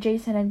if only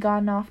Jason had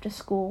gone off to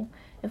school.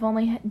 If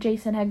only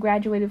Jason had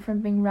graduated from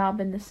being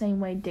Robin the same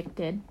way Dick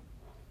did.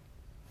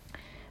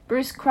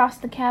 Bruce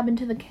crossed the cabin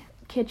to the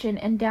kitchen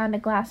and downed a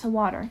glass of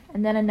water,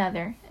 and then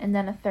another, and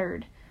then a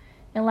third.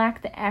 It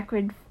lacked the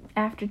acrid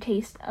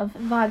aftertaste of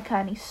vodka,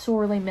 and he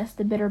sorely missed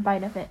the bitter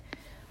bite of it,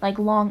 like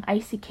long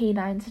icy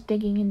canines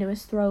digging into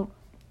his throat.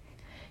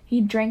 He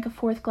drank a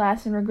fourth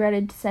glass and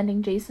regretted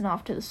sending Jason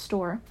off to the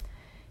store.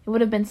 It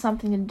would have been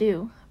something to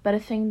do, but a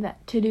thing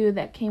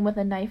that came with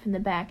a knife in the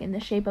back, in the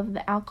shape of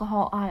the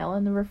alcohol aisle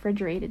in the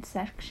refrigerated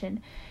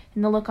section,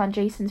 and the look on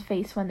Jason's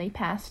face when they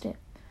passed it.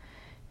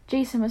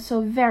 Jason was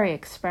so very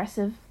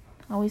expressive.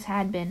 Always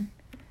had been.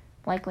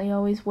 Likely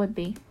always would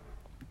be.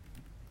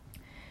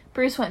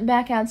 Bruce went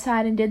back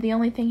outside and did the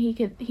only thing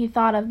he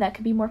thought of that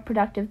could be more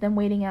productive than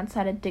waiting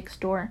outside at Dick's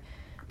door.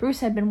 Bruce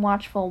had been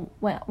watchful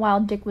while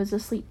Dick was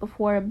asleep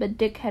before, but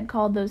Dick had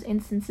called those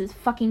instances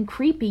fucking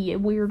creepy, you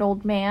weird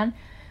old man.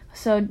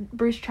 So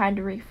Bruce tried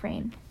to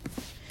refrain.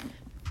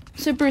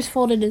 So Bruce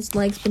folded his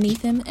legs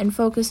beneath him and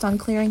focused on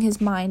clearing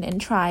his mind and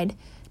tried,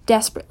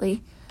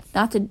 desperately,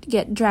 not to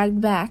get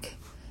dragged back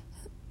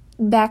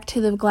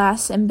to the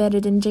glass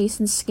embedded in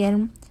Jason's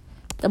skin.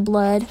 The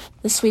blood,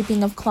 the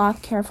sweeping of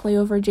cloth carefully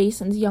over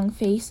Jason's young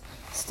face,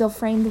 still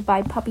framed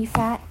by puppy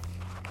fat.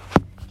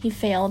 He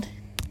failed.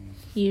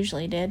 He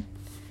usually did.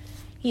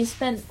 He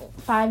spent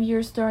 5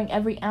 years throwing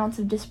every ounce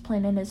of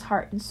discipline in his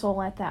heart and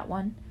soul at that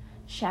one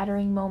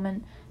shattering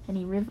moment, and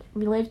he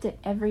relived it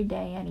every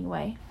day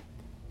anyway.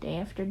 Day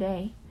after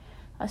day.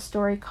 A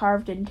story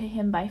carved into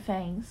him by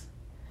fangs.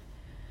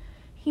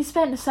 He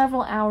spent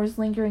several hours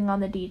lingering on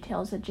the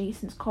details of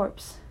Jason's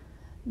corpse.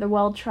 The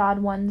well-trod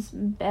ones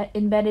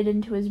embedded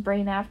into his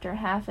brain after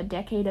half a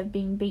decade of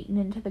being beaten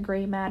into the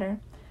gray matter.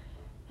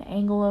 The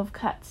angle of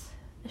cuts,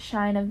 the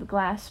shine of the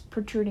glass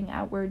protruding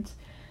outwards,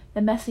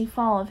 the messy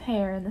fall of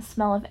hair, and the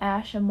smell of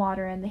ash and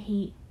water and the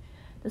heat,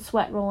 the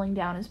sweat rolling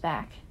down his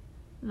back.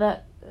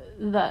 The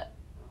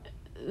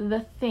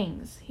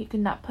things he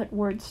could not put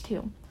words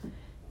to,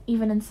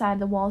 even inside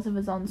the walls of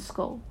his own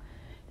skull.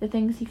 The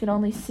things he could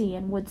only see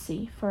and would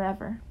see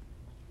forever.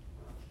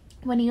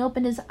 When he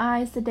opened his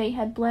eyes, the day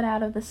had bled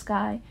out of the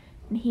sky,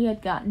 and he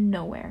had gotten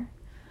nowhere.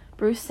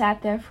 Bruce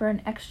sat there for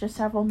an extra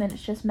several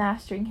minutes, just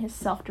mastering his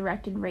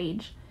self-directed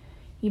rage.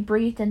 He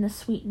breathed in the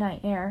sweet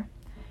night air,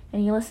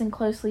 and he listened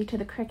closely to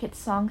the cricket's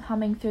song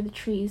humming through the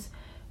trees,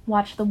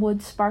 watched the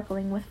woods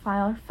sparkling with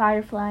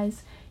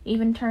fireflies,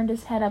 even turned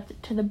his head up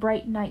to the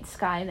bright night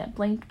sky that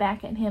blinked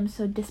back at him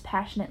so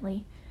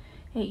dispassionately.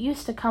 It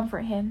used to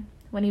comfort him,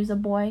 when he was a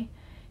boy,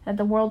 that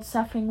the world's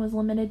suffering was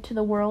limited to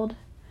the world.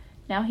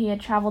 Now he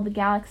had traveled the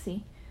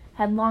galaxy,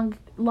 had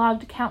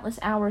logged countless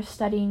hours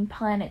studying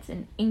planets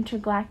and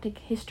intergalactic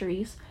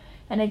histories,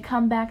 and had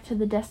come back to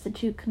the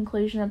destitute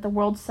conclusion that the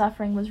world's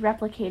suffering was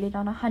replicated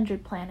on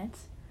 100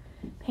 planets.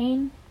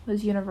 Pain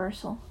was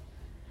universal.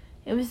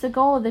 It was the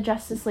goal of the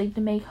Justice League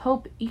to make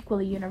hope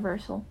equally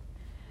universal.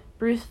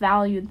 Bruce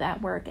valued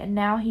that work, and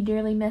now he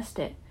dearly missed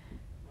it.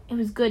 It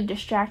was good,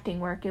 distracting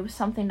work. It was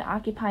something to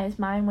occupy his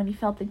mind when he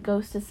felt the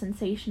ghostly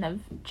sensation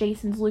of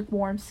Jason's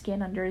lukewarm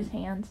skin under his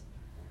hands.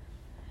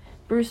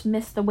 Bruce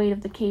missed the weight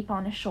of the cape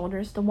on his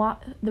shoulders,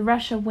 the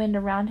rush of wind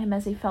around him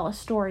as he fell a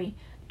story,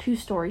 2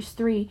 stories,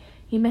 3.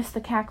 He missed the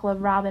cackle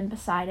of Robin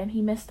beside him.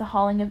 He missed the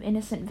hauling of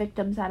innocent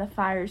victims out of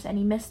fires, and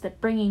he missed the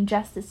bringing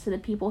justice to the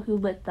people who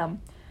lit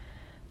them.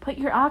 "Put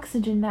your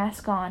oxygen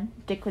mask on,"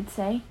 Dick would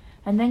say,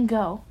 "and then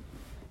go.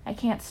 I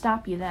can't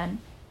stop you then."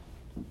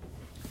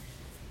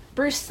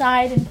 Bruce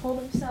sighed and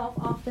pulled himself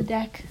off the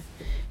deck.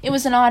 It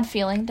was an odd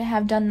feeling to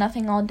have done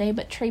nothing all day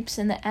but traipse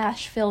in the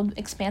ash-filled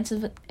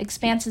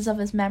expanses of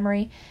his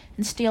memory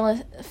and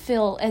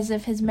feel as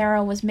if his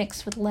marrow was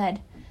mixed with lead.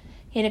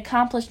 He had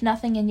accomplished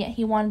nothing, and yet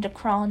he wanted to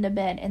crawl into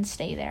bed and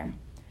stay there.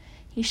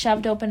 He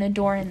shoved open a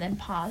door and then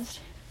paused.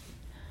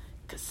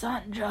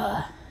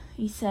 "Cassandra,"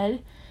 he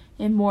said,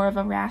 in more of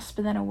a rasp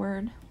than a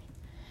word.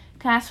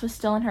 Cass was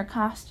still in her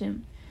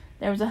costume.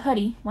 There was a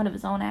hoodie, one of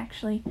his own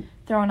actually,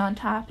 thrown on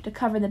top to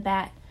cover the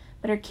bat,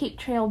 but her cape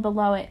trailed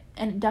below it,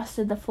 and it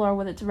dusted the floor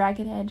with its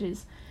ragged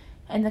edges,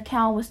 and the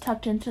cowl was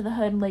tucked into the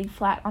hood laid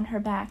flat on her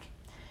back.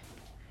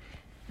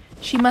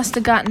 She must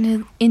have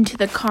gotten into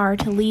the car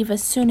to leave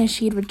as soon as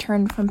she had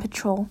returned from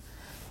patrol.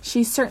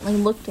 She certainly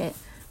looked it,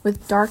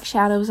 with dark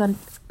shadows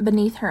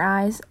beneath her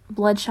eyes,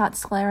 bloodshot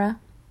sclera.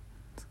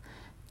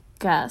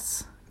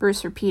 "Gus,"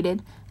 Bruce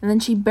repeated, and then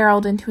she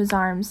barreled into his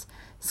arms,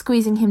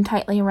 squeezing him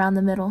tightly around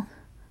the middle.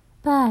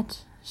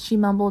 "But," she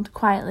mumbled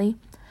quietly,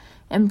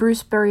 and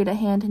Bruce buried a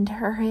hand into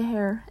her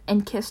hair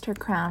and kissed her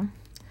crown.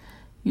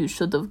 "You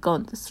should have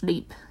gone to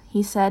sleep,"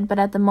 he said, but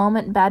at the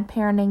moment, bad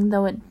parenting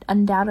though it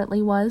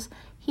undoubtedly was,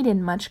 he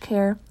didn't much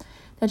care.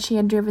 That she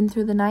had driven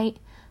through the night,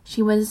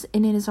 she was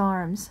in his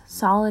arms,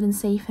 solid and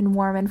safe and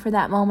warm, and for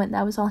that moment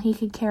that was all he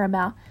could care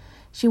about.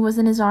 She was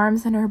in his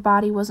arms, and her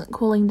body wasn't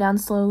cooling down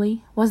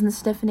slowly, wasn't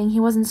stiffening, he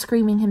wasn't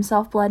screaming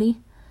himself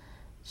bloody.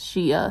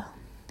 She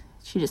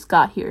just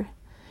got here,"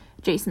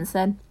 Jason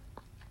said.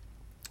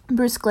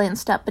 Bruce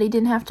glanced up, but he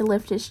didn't have to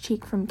lift his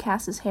cheek from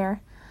Cass's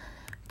hair.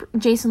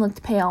 Jason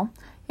looked pale.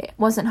 It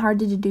wasn't hard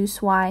to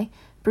deduce why.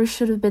 Bruce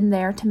should have been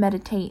there to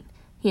meditate.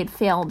 He had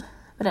failed,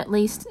 but at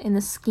least in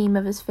the scheme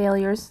of his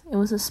failures, it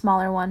was a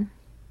smaller one.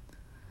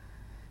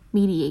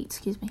 Mediate.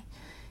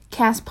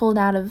 Cass pulled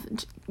out of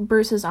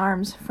Bruce's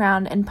arms,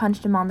 frowned, and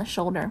punched him on the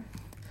shoulder.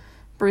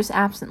 Bruce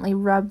absently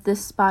rubbed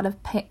this spot of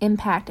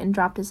impact and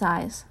dropped his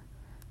eyes.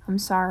 "I'm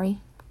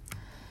sorry."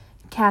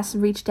 Cass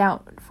reached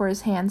out for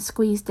his hand,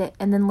 squeezed it,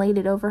 and then laid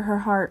it over her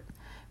heart,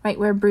 right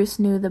where Bruce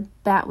knew the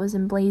bat was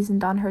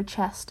emblazoned on her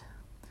chest.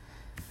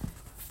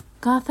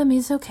 "Gotham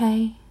is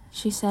okay,"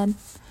 she said.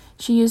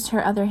 She used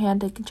her other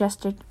hand to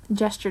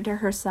gesture to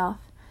herself.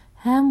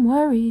 "I'm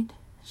worried,"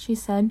 she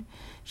said.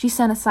 She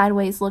sent a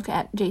sideways look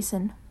at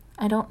Jason.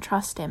 "I don't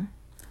trust him."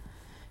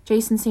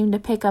 Jason seemed to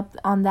pick up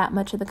on that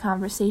much of the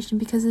conversation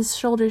because his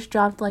shoulders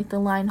dropped like the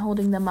line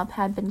holding them up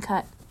had been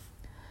cut.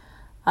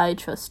 "I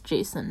trust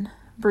Jason,"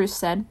 Bruce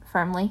said,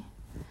 firmly.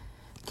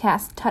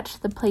 Cass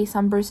touched the place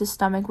on Bruce's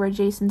stomach where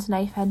Jason's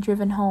knife had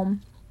driven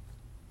home.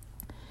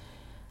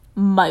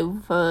 "My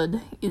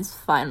word is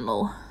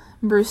final,"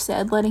 Bruce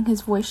said, letting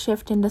his voice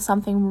shift into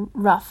something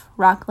rough,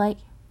 rock-like.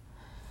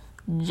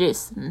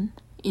 "Jason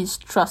is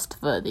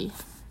trustworthy."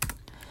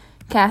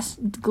 Cass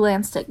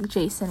glanced at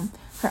Jason.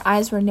 Her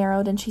eyes were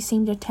narrowed, and she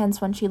seemed to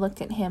tense when she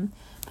looked at him,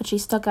 but she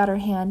stuck out her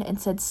hand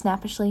and said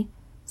snappishly,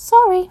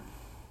 "Sorry."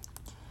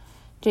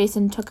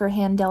 Jason took her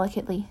hand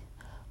delicately.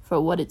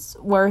 "For what it's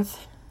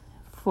worth,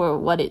 for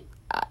what it...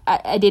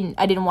 I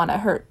didn't want to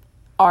hurt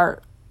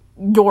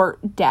your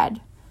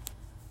dad.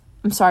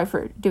 I'm sorry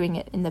for doing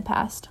it in the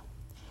past."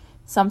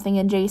 Something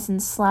in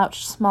Jason's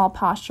slouched, small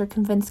posture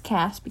convinced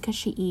Cass because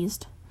she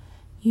eased.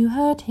 "You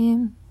hurt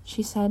him,"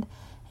 she said,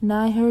 "and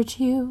I hurt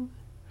you.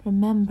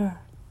 Remember."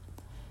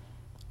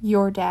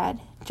 "Your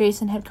dad,"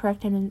 Jason had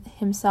corrected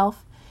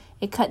himself.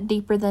 It cut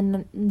deeper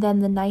than the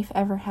knife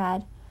ever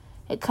had.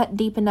 It cut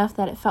deep enough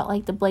that it felt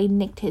like the blade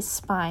nicked his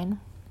spine.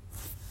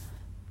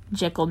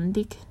 "Jekyll and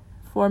Dick,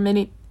 for a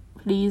minute,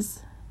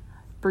 please,"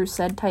 Bruce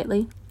said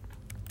tightly.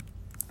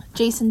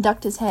 Jason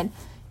ducked his head.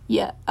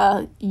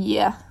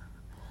 Yeah.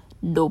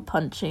 "No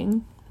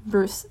punching,"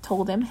 Bruce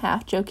told him,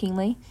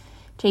 half-jokingly.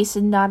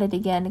 Jason nodded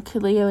again,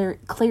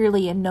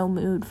 clearly in no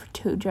mood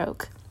to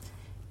joke.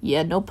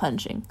 "Yeah, no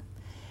punching."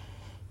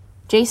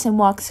 Jason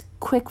walked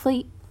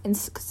quickly and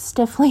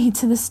stiffly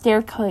to the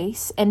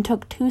staircase and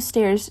took 2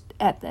 stairs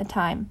at a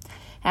time.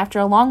 After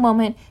a long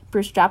moment,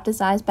 Bruce dropped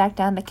his eyes back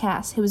down to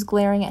Cass, who was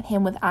glaring at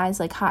him with eyes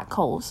like hot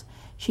coals.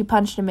 She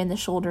punched him in the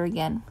shoulder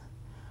again.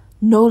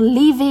 "No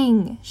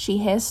leaving," she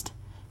hissed.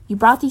 "You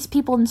brought these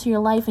people into your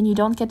life, and you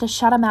don't get to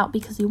shut them out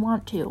because you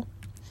want to."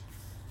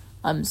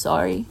 "I'm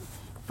sorry,"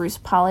 Bruce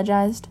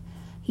apologized.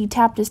 He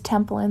tapped his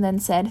temple and then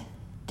said,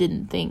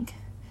 "Didn't think."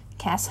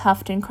 Cass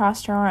huffed and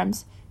crossed her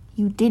arms.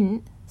 "You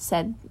didn't,"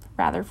 said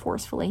rather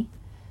forcefully.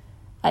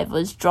 "I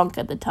was drunk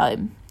at the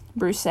time,"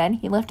 Bruce said.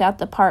 He left out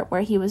the part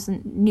where he was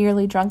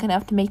nearly drunk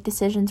enough to make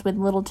decisions with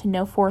little to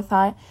no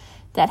forethought.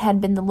 That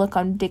had been the look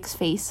on Dick's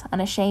face,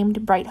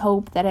 unashamed, bright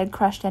hope that had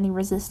crushed any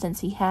resistance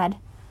he had.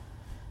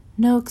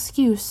 "No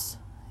excuse,"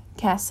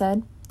 Cass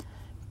said.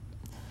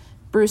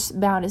 Bruce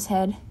bowed his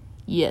head.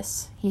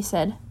 "Yes," he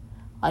said.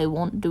 "I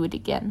won't do it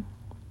again."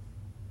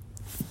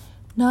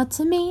 "Not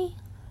to me,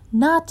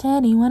 not to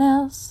anyone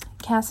else,"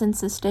 Cass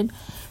insisted.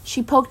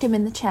 She poked him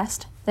in the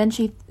chest. Then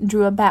she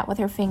drew a bat with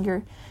her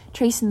finger,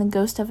 tracing the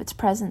ghost of its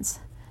presence.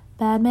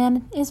 "Bad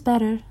man is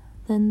better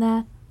than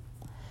that."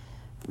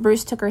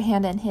 Bruce took her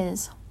hand in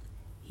his.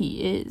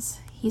 "He is,"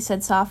 he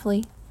said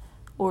softly.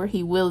 "Or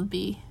he will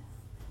be."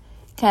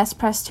 Cass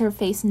pressed her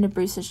face into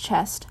Bruce's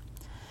chest.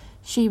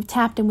 She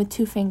tapped him with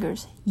 2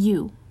 fingers.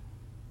 "You."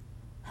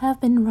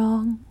 "Have been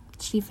wrong,"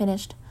 she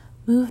finished.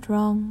 "Moved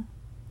wrong.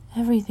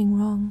 Everything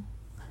wrong."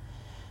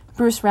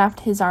 Bruce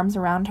wrapped his arms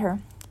around her.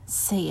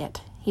 "Say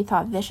it," he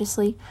thought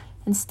viciously.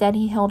 Instead,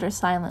 he held her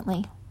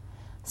silently.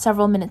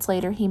 Several minutes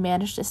later, he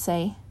managed to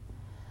say,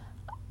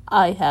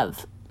 "I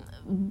have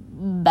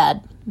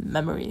bad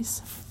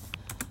memories."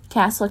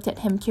 Cass looked at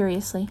him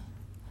curiously.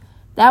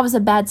 That was a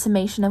bad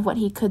summation of what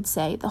he could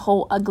say, the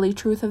whole ugly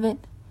truth of it.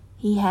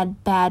 He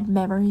had bad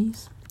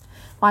memories.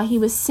 Why he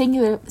was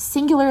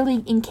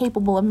singularly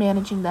incapable of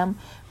managing them.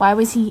 Why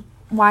was he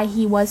why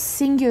he was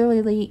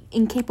singularly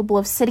incapable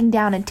of sitting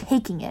down and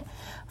taking it.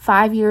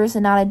 5 years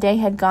and not a day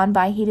had gone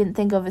by he didn't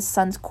think of his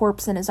son's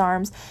corpse in his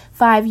arms.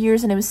 5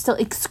 years and it was still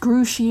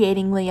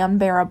excruciatingly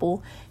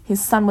unbearable.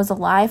 His son was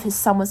alive, his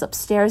son was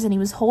upstairs, and he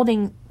was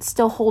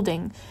still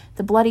holding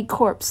the bloody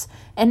corpse.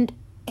 And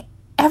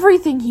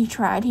everything he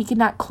tried, he could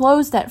not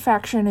close that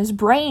fracture in his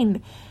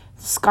brain.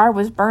 The scar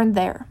was burned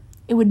there.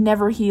 It would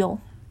never heal.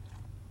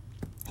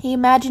 He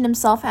imagined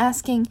himself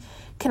asking,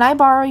 "Can I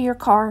borrow your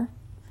car?"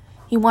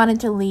 He wanted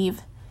to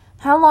leave.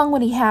 How long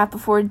would he have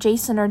before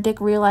Jason or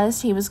Dick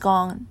realized he was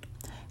gone?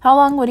 How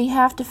long would he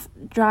have to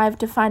drive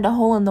to find a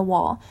hole in the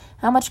wall?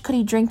 How much could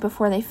he drink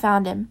before they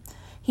found him?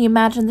 He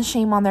imagined the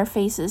shame on their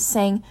faces,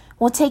 saying,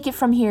 "We'll take it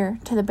from here,"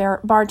 to the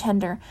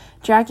bartender,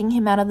 dragging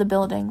him out of the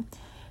building.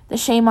 The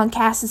shame on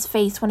Cass's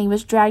face when he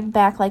was dragged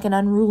back like an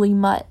unruly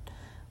mutt.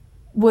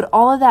 Would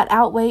all of that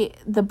outweigh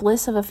the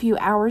bliss of a few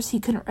hours he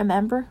couldn't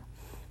remember?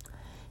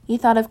 He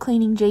thought of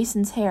cleaning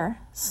Jason's hair,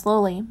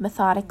 slowly,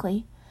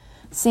 methodically,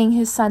 seeing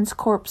his son's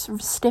corpse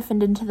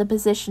stiffened into the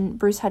position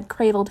Bruce had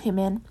cradled him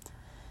in.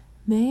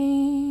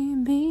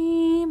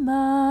 "Baby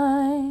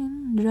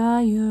mine,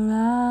 dry your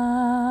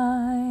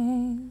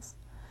eyes."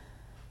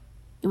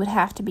 It would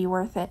have to be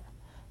worth it.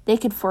 They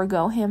could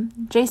forego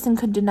him. Jason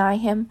could deny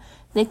him.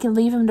 They could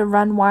leave him to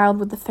run wild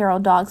with the feral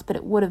dogs, but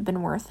it would have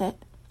been worth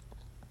it.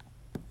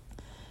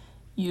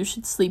 "You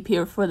should sleep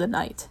here for the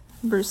night,"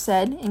 Bruce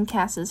said in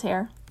Cass's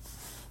hair.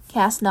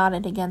 Cass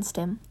nodded against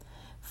him.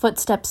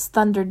 Footsteps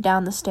thundered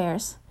down the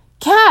stairs.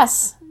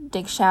 "Cass!"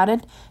 Dick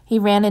shouted. He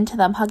ran into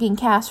them, hugging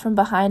Cass from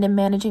behind and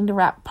managing to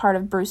wrap part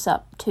of Bruce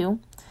up, too.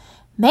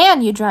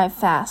 "Man, you drive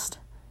fast."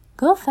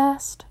 "Go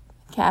fast,"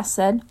 Cass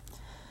said.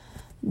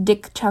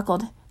 Dick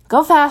chuckled.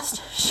 "Go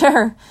fast,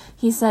 sure,"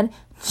 he said.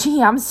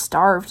 "Gee, I'm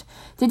starved.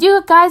 Did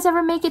you guys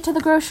ever make it to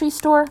the grocery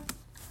store?"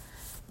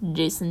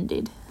 "Jason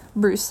did,"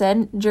 Bruce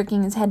said,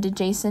 jerking his head to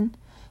Jason.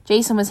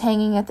 Jason was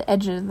hanging at the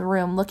edge of the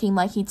room, looking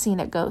like he'd seen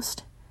a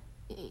ghost.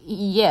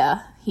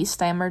 "Yeah," he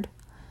stammered.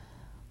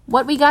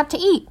 "What we got to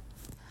eat?"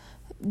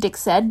 Dick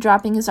said,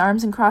 dropping his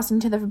arms and crossing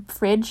to the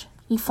fridge.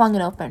 He flung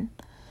it open.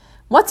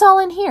 "What's all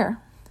in here?"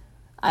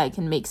 "I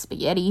can make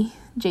spaghetti,"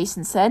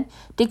 Jason said.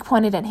 Dick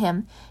pointed at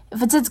him.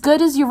 "If it's as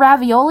good as your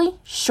ravioli,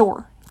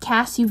 sure.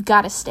 Cass, you've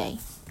got to stay."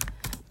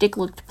 Dick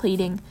looked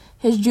pleading.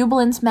 His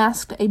jubilance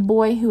masked a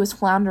boy who was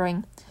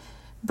floundering.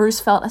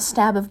 Bruce felt a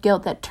stab of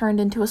guilt that turned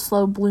into a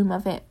slow bloom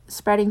of it,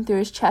 spreading through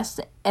his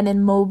chest and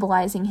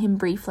immobilizing him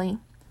briefly.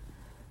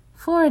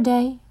 "For a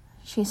day,"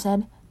 she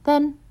said.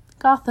 "Then,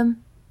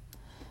 Gotham."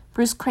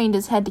 Bruce craned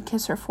his head to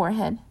kiss her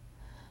forehead.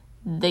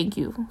 "Thank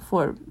you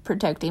for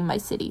protecting my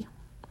city."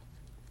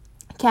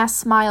 Cass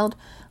smiled,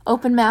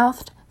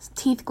 open-mouthed,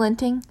 teeth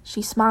glinting.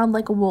 She smiled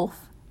like a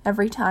wolf,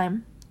 every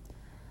time.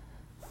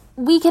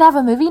 "We could have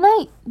a movie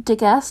night?"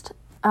 Dick asked.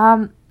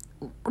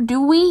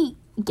 Do we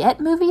get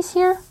movies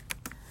here?"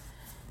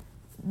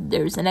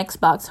 "There's an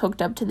Xbox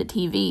hooked up to the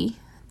TV,"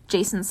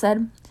 Jason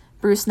said.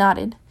 Bruce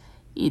nodded.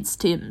 "It's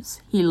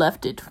Tim's. He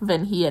left it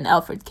when he and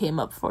Alfred came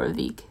up for a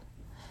week."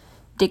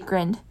 Dick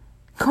grinned.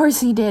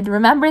 "Course he did.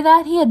 Remember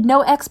that? He had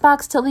no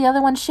Xbox till the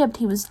other one shipped.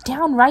 He was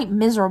downright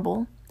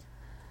miserable."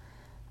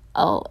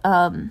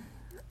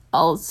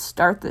 I'll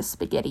start the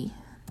spaghetti,"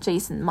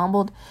 Jason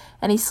mumbled,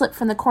 and he slipped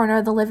from the corner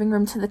of the living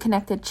room to the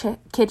connected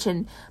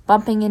kitchen,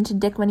 bumping into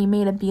Dick when he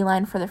made a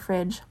beeline for the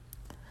fridge.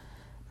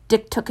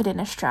 Dick took it in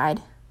a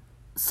stride.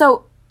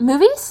 "So,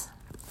 movies?"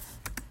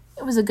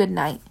 It was a good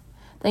night.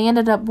 They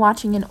ended up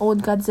watching an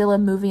old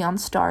Godzilla movie on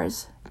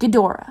Starz,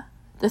 Ghidorah,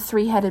 the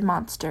three-headed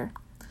monster.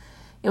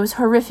 It was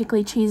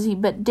horrifically cheesy,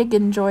 but Dick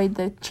enjoyed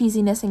the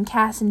cheesiness and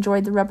Cass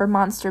enjoyed the rubber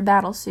monster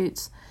battle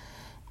suits.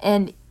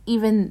 And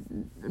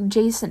even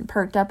Jason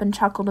perked up and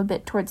chuckled a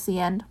bit towards the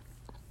end.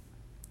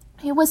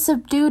 It was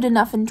subdued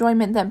enough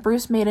enjoyment that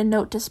Bruce made a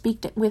note to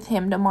speak with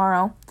him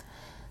tomorrow.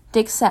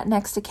 Dick sat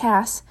next to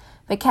Cass,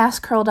 but Cass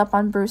curled up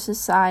on Bruce's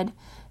side,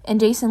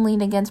 and Jason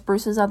leaned against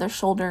Bruce's other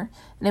shoulder,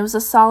 and it was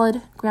a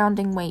solid,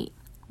 grounding weight.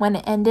 When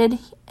it ended,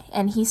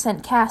 and he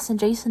sent Cass and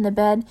Jason to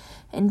bed,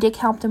 and Dick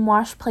helped him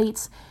wash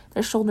plates,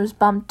 their shoulders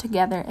bumped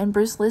together, and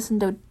Bruce listened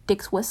to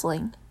Dick's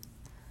whistling.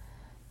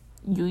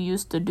 "You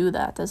used to do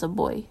that as a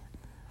boy,"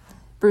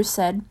 Bruce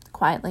said,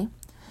 quietly.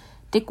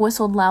 Dick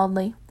whistled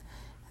loudly,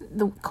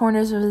 the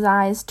corners of his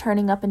eyes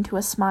turning up into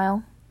a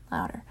smile,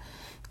 louder.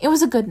 It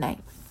was a good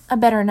night, a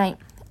better night,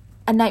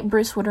 a night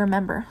Bruce would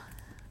remember.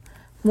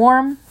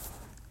 Warm,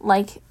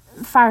 like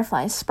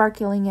fireflies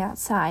sparkling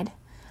outside.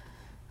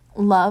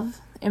 Love,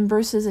 in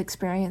Bruce's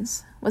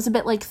experience, was a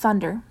bit like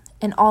thunder,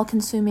 an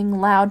all-consuming,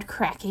 loud,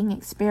 cracking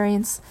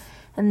experience,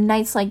 and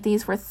nights like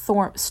these were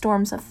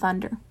storms of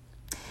thunder.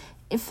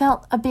 It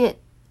felt a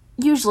bit,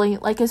 usually,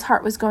 like his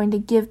heart was going to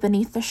give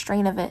beneath the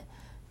strain of it,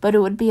 but it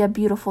would be a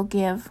beautiful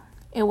give.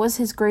 It was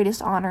his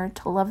greatest honor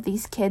to love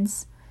these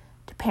kids,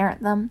 to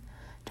parent them,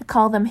 to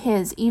call them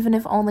his, even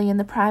if only in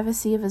the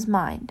privacy of his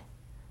mind.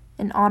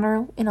 An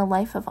honor in a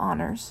life of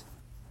honors.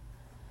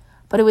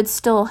 But it would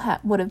still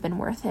would have been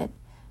worth it.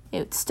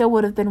 It still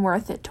would have been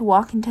worth it to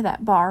walk into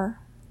that bar,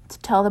 to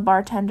tell the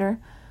bartender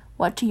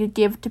What do you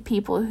give to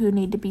people who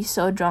need to be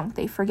so drunk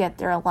they forget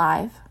they're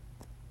alive?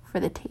 For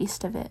the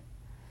taste of it.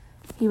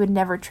 He would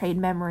never trade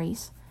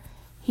memories.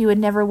 He would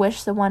never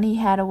wish the one he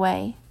had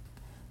away.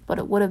 But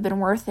it would have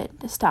been worth it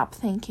to stop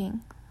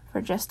thinking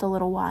for just a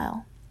little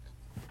while.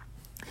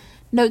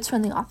 Notes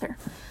from the author.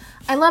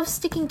 I love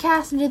sticking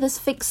Cass into this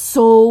fic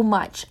so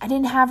much. I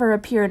didn't have her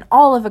appear in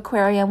all of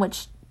Aquarium,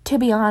 which, to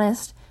be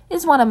honest,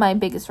 is one of my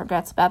biggest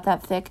regrets about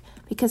that fic,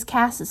 because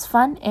Cass is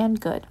fun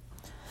and good.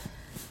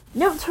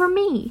 Notes for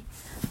me.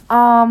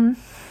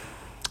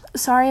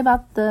 Sorry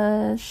about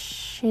the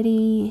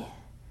shitty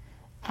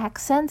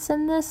accents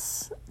in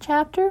this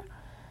chapter.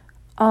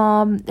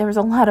 There was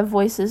a lot of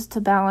voices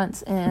to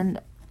balance, and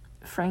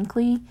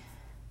frankly,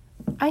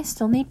 I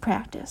still need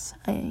practice.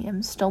 I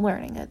am still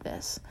learning at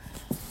this.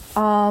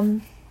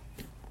 Cass,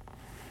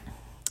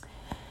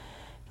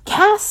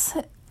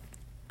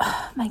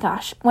 oh my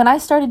gosh, when I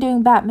started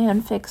doing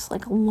Batman fics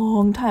like a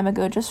long time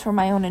ago just for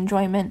my own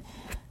enjoyment,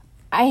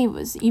 I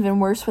was even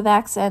worse with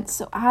accents,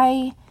 so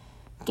I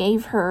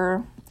gave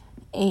her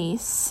a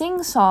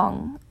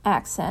sing-song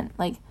accent,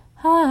 like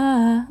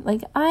I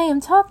am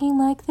talking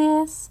like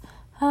this,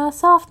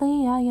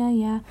 softly,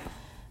 yeah,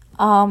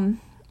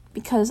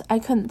 because I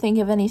couldn't think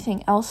of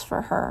anything else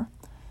for her,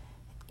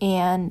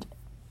 and,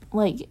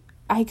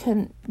 I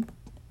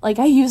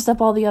used up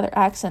all the other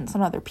accents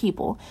on other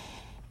people,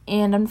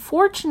 and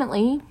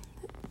unfortunately,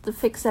 the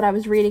fics that I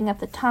was reading at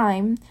the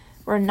time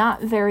were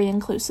not very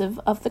inclusive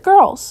of the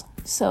girls,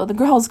 so the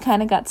girls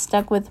kind of got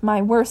stuck with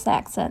my worst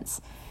accents,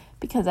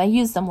 because I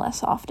used them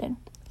less often.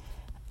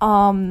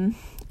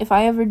 If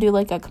I ever do,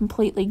 a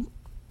completely,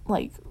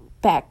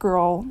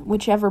 Batgirl,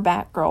 whichever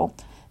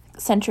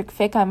Batgirl-centric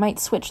fic, I might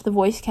switch the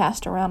voice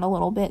cast around a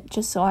little bit,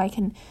 just so I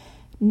can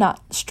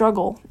not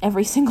struggle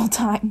every single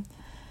time.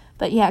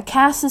 But yeah,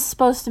 Cass is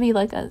supposed to be,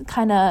 a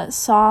kind of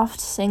soft,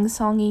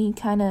 sing-songy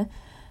kind of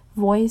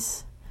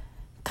voice,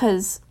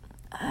 because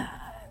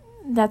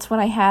that's what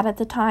I had at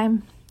the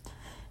time.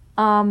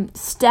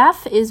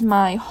 Steph is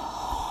my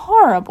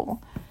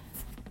horrible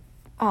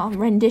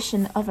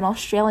rendition of an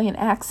Australian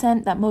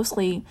accent that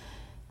mostly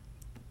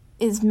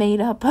is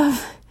made up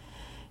of,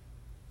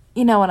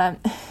 you know what,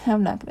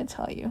 I'm not going to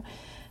tell you.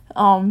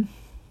 And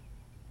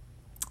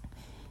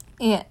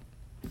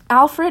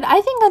Alfred, I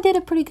think I did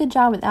a pretty good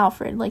job with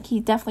Alfred. He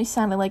definitely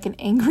sounded like an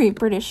angry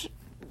British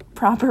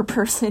proper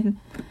person.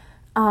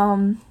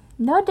 No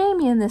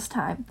Damien this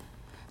time.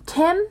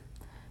 Tim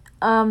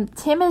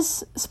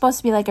is supposed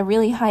to be a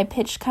really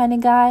high-pitched kind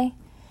of guy,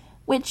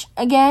 which,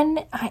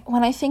 again,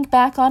 when I think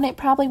back on it,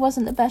 probably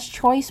wasn't the best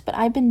choice, but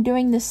I've been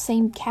doing this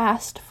same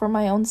cast for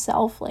my own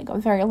self, a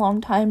very long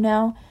time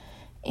now,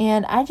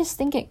 and I just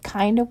think it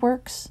kind of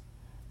works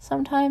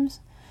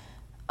sometimes.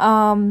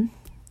 And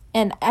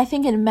I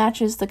think it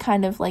matches the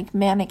kind of,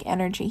 manic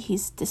energy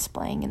he's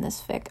displaying in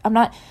this fic.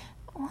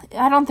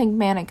 I don't think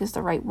manic is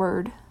the right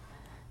word,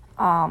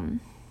 but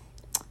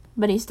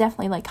he's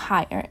definitely,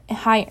 high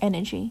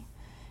energy.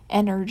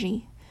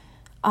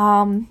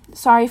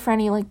 Sorry for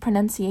any,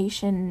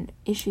 pronunciation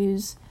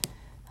issues.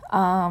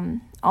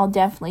 I'll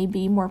definitely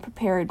be more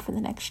prepared for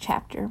the next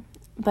chapter.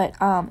 But,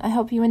 I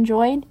hope you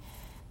enjoyed.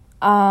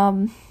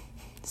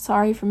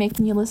 Sorry for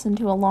making you listen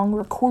to a long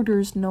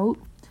recorder's note.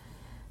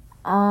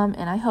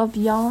 And I hope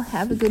y'all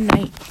have a good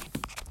night.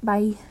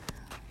 Bye.